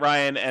appreciate it,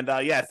 Ryan. And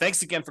yeah,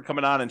 thanks again for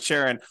coming on and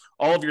sharing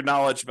all of your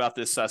knowledge about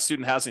this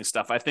student housing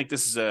stuff. I think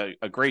this is a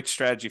great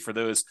strategy for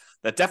those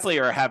that definitely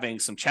are having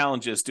some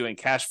challenges doing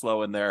cash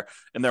flow in their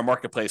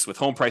marketplace, with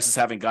home prices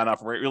having gone up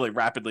really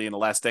rapidly in the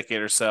last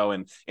decade or so,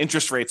 and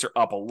interest rates are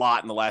up a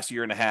lot in the last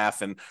year and a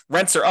half, and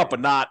rents are up, but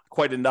not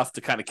quite enough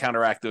to kind of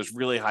counteract those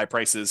really high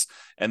prices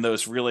and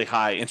those really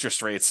high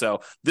interest rates.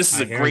 So this is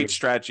I a hear you. great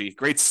strategy,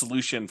 great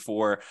solution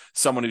for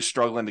someone who's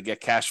struggling to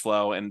get cash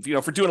flow, and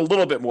for doing a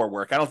little bit more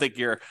work. I don't think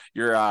you're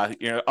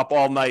up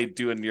all night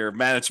doing your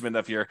management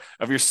of your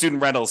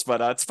student rentals, but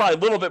it's probably a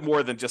little bit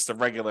more than just a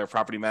regular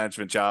property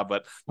management job,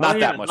 but Oh not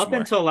yeah, that much up more.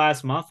 until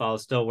last month, I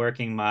was still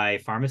working my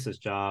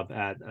pharmacist job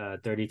at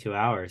 32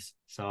 hours.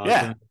 So I was Yeah.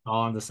 doing it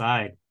all on the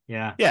side.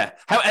 Yeah. Yeah.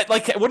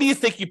 What do you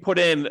think you put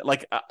in,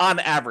 like, on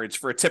average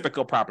for a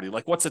typical property?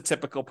 Like, what's a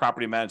typical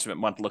property management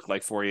month look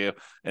like for you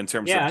in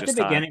terms of Yeah, at the just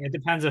time? beginning, it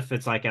depends if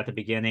it's like at the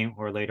beginning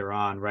or later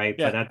on, right?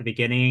 But Yeah. at the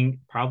beginning,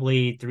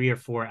 probably 3 or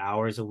 4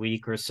 hours a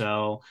week or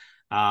so,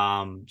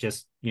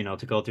 just,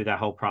 to go through that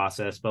whole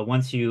process. But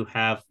once you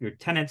have your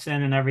tenants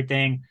in and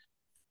everything,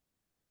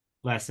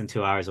 less than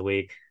 2 hours a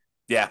week,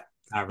 Yeah.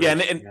 Yeah.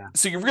 And, average. and Yeah.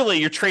 so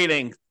you're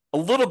trading a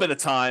little bit of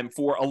time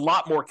for a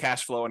lot more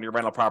cash flow on your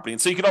rental property.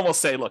 And so you could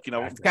almost say, look,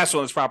 Exactly. cash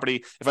flow on this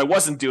property, if I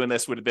wasn't doing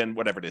this, would have been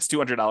whatever it is,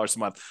 $200 a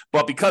month.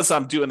 But because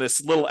I'm doing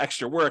this little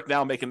extra work, now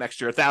I'm making an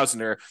extra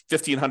 $1,000 or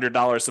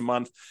 $1,500 a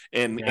month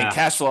in Yeah.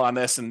 cash flow on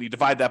this. And you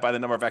divide that by the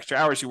number of extra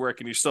hours you work,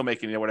 and you're still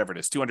making, whatever it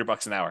is,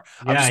 $200 an hour.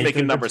 I'm just Yeah, the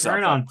making numbers up,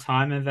 return but on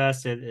time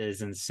invested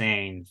is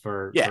insane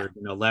for yeah.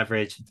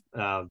 leverage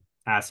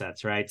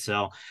assets, right?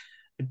 So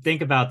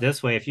think about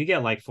this way: if you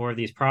get like 4 of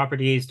these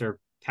properties, they're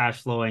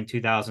cash flowing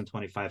 2,000,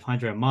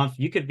 2,500 a month.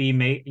 You could be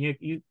made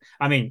you.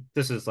 I mean,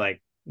 this is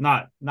like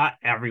not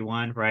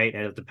everyone, right?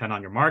 It'll depend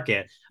on your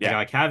market. I Yeah.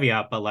 got a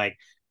caveat, but like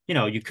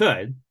you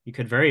could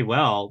very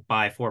well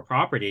buy 4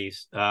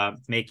 properties,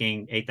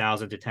 making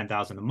 8,000 to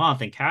 10,000 a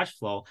month in cash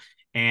flow.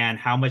 And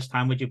how much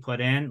time would you put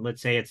in?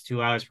 Let's say it's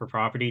 2 hours per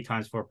property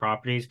times 4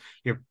 properties.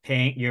 You're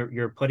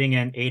putting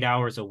in 8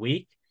 hours a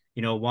week,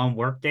 one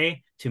work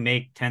day to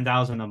make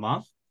 10,000 a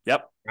month,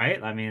 Yep.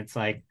 right? I mean, it's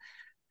like,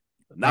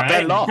 Not bad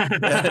right? at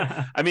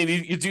all. I mean,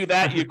 you do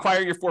that, you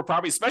acquire your 4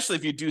 properties, especially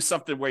if you do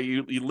something where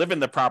you live in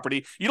the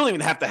property. You don't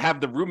even have to have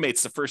the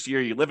roommates the first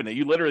year you live in it.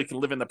 You literally can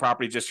live in the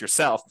property just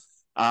yourself.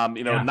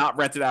 Yeah. Not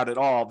rent it out at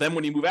all. Then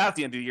when you move out at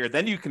the end of the year,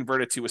 then you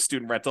convert it to a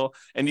student rental,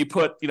 and you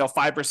put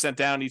 5%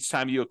 down each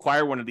time you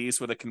acquire one of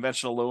these with a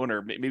conventional loan,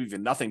 or maybe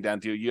even nothing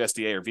down to a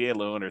USDA or VA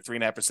loan, or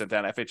 3.5%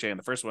 down FHA in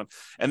the first one.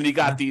 And then you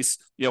got Yeah. these,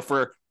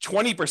 for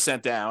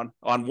 20% down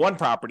on one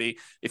property.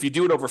 If you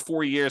do it over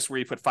 4 years, where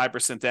you put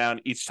 5%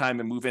 down each time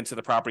and move into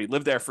the property,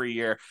 live there for a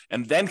year,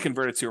 and then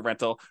convert it to a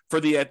rental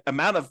for the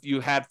amount of you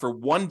had for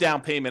one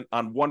down payment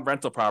on one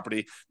rental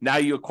property. Now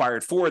you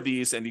acquired 4 of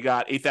these, and you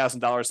got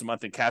 $8,000 a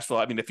month in cash flow.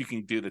 I mean, if you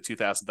can do the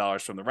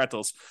 $2,000 from the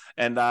rentals,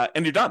 and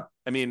you're done.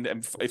 I mean,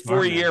 a Smart,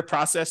 4 year man.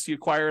 process, you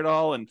acquire it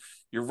all, and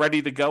you're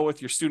ready to go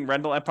with your student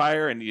rental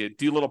empire, and you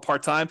do a little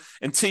part-time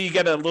until you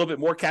get a little bit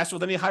more cash flow.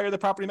 Then you hire the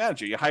property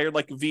manager. You hire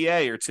like a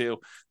VA or two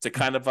to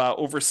kind of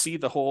oversee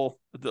the whole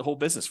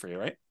business for you,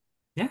 right?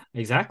 Yeah,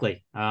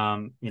 exactly.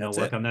 That's Work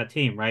it. on that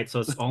team, right?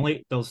 So it's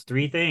only those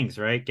 3 things,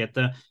 right? Get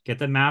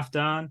the math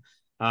down,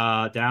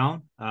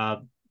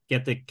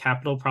 get the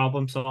capital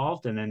problem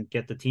solved, and then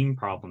get the team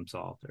problem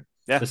solved, or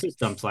Yeah, the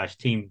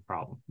system/team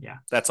problem. Yeah.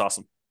 that's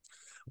awesome.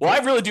 Well, I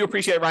Okay. really do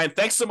appreciate it, Ryan.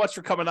 Thanks so much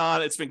for coming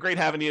on. It's been great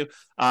having you.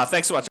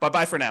 Thanks so much.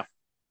 Bye-bye for now.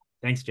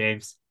 Thanks,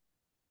 James.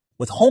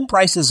 With home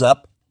prices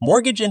up,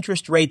 mortgage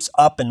interest rates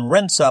up, and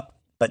rents up,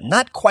 but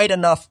not quite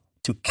enough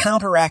to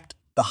counteract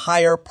the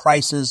higher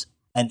prices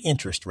and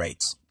interest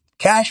rates.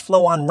 Cash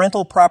flow on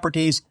rental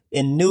properties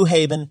in New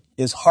Haven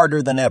is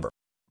harder than ever.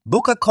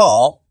 Book a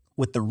call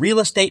with the Real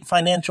Estate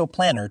Financial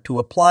Planner to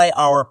apply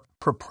our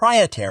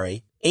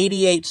proprietary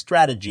 88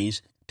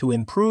 strategies to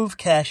improve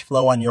cash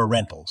flow on your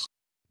rentals.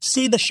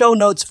 See the show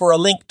notes for a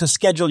link to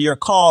schedule your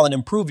call and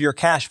improve your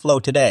cash flow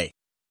today.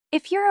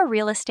 If you're a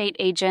real estate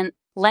agent,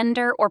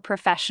 lender, or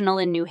professional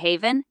in New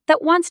Haven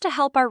that wants to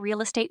help our real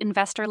estate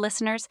investor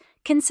listeners,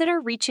 consider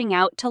reaching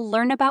out to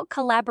learn about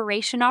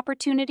collaboration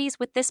opportunities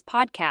with this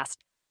podcast.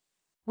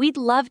 We'd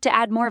love to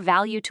add more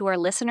value to our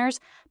listeners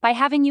by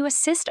having you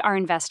assist our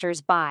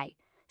investors buy,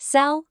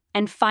 sell,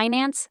 and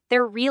finance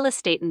their real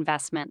estate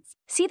investments.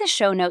 See the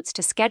show notes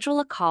to schedule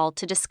a call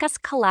to discuss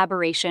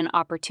collaboration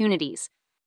opportunities.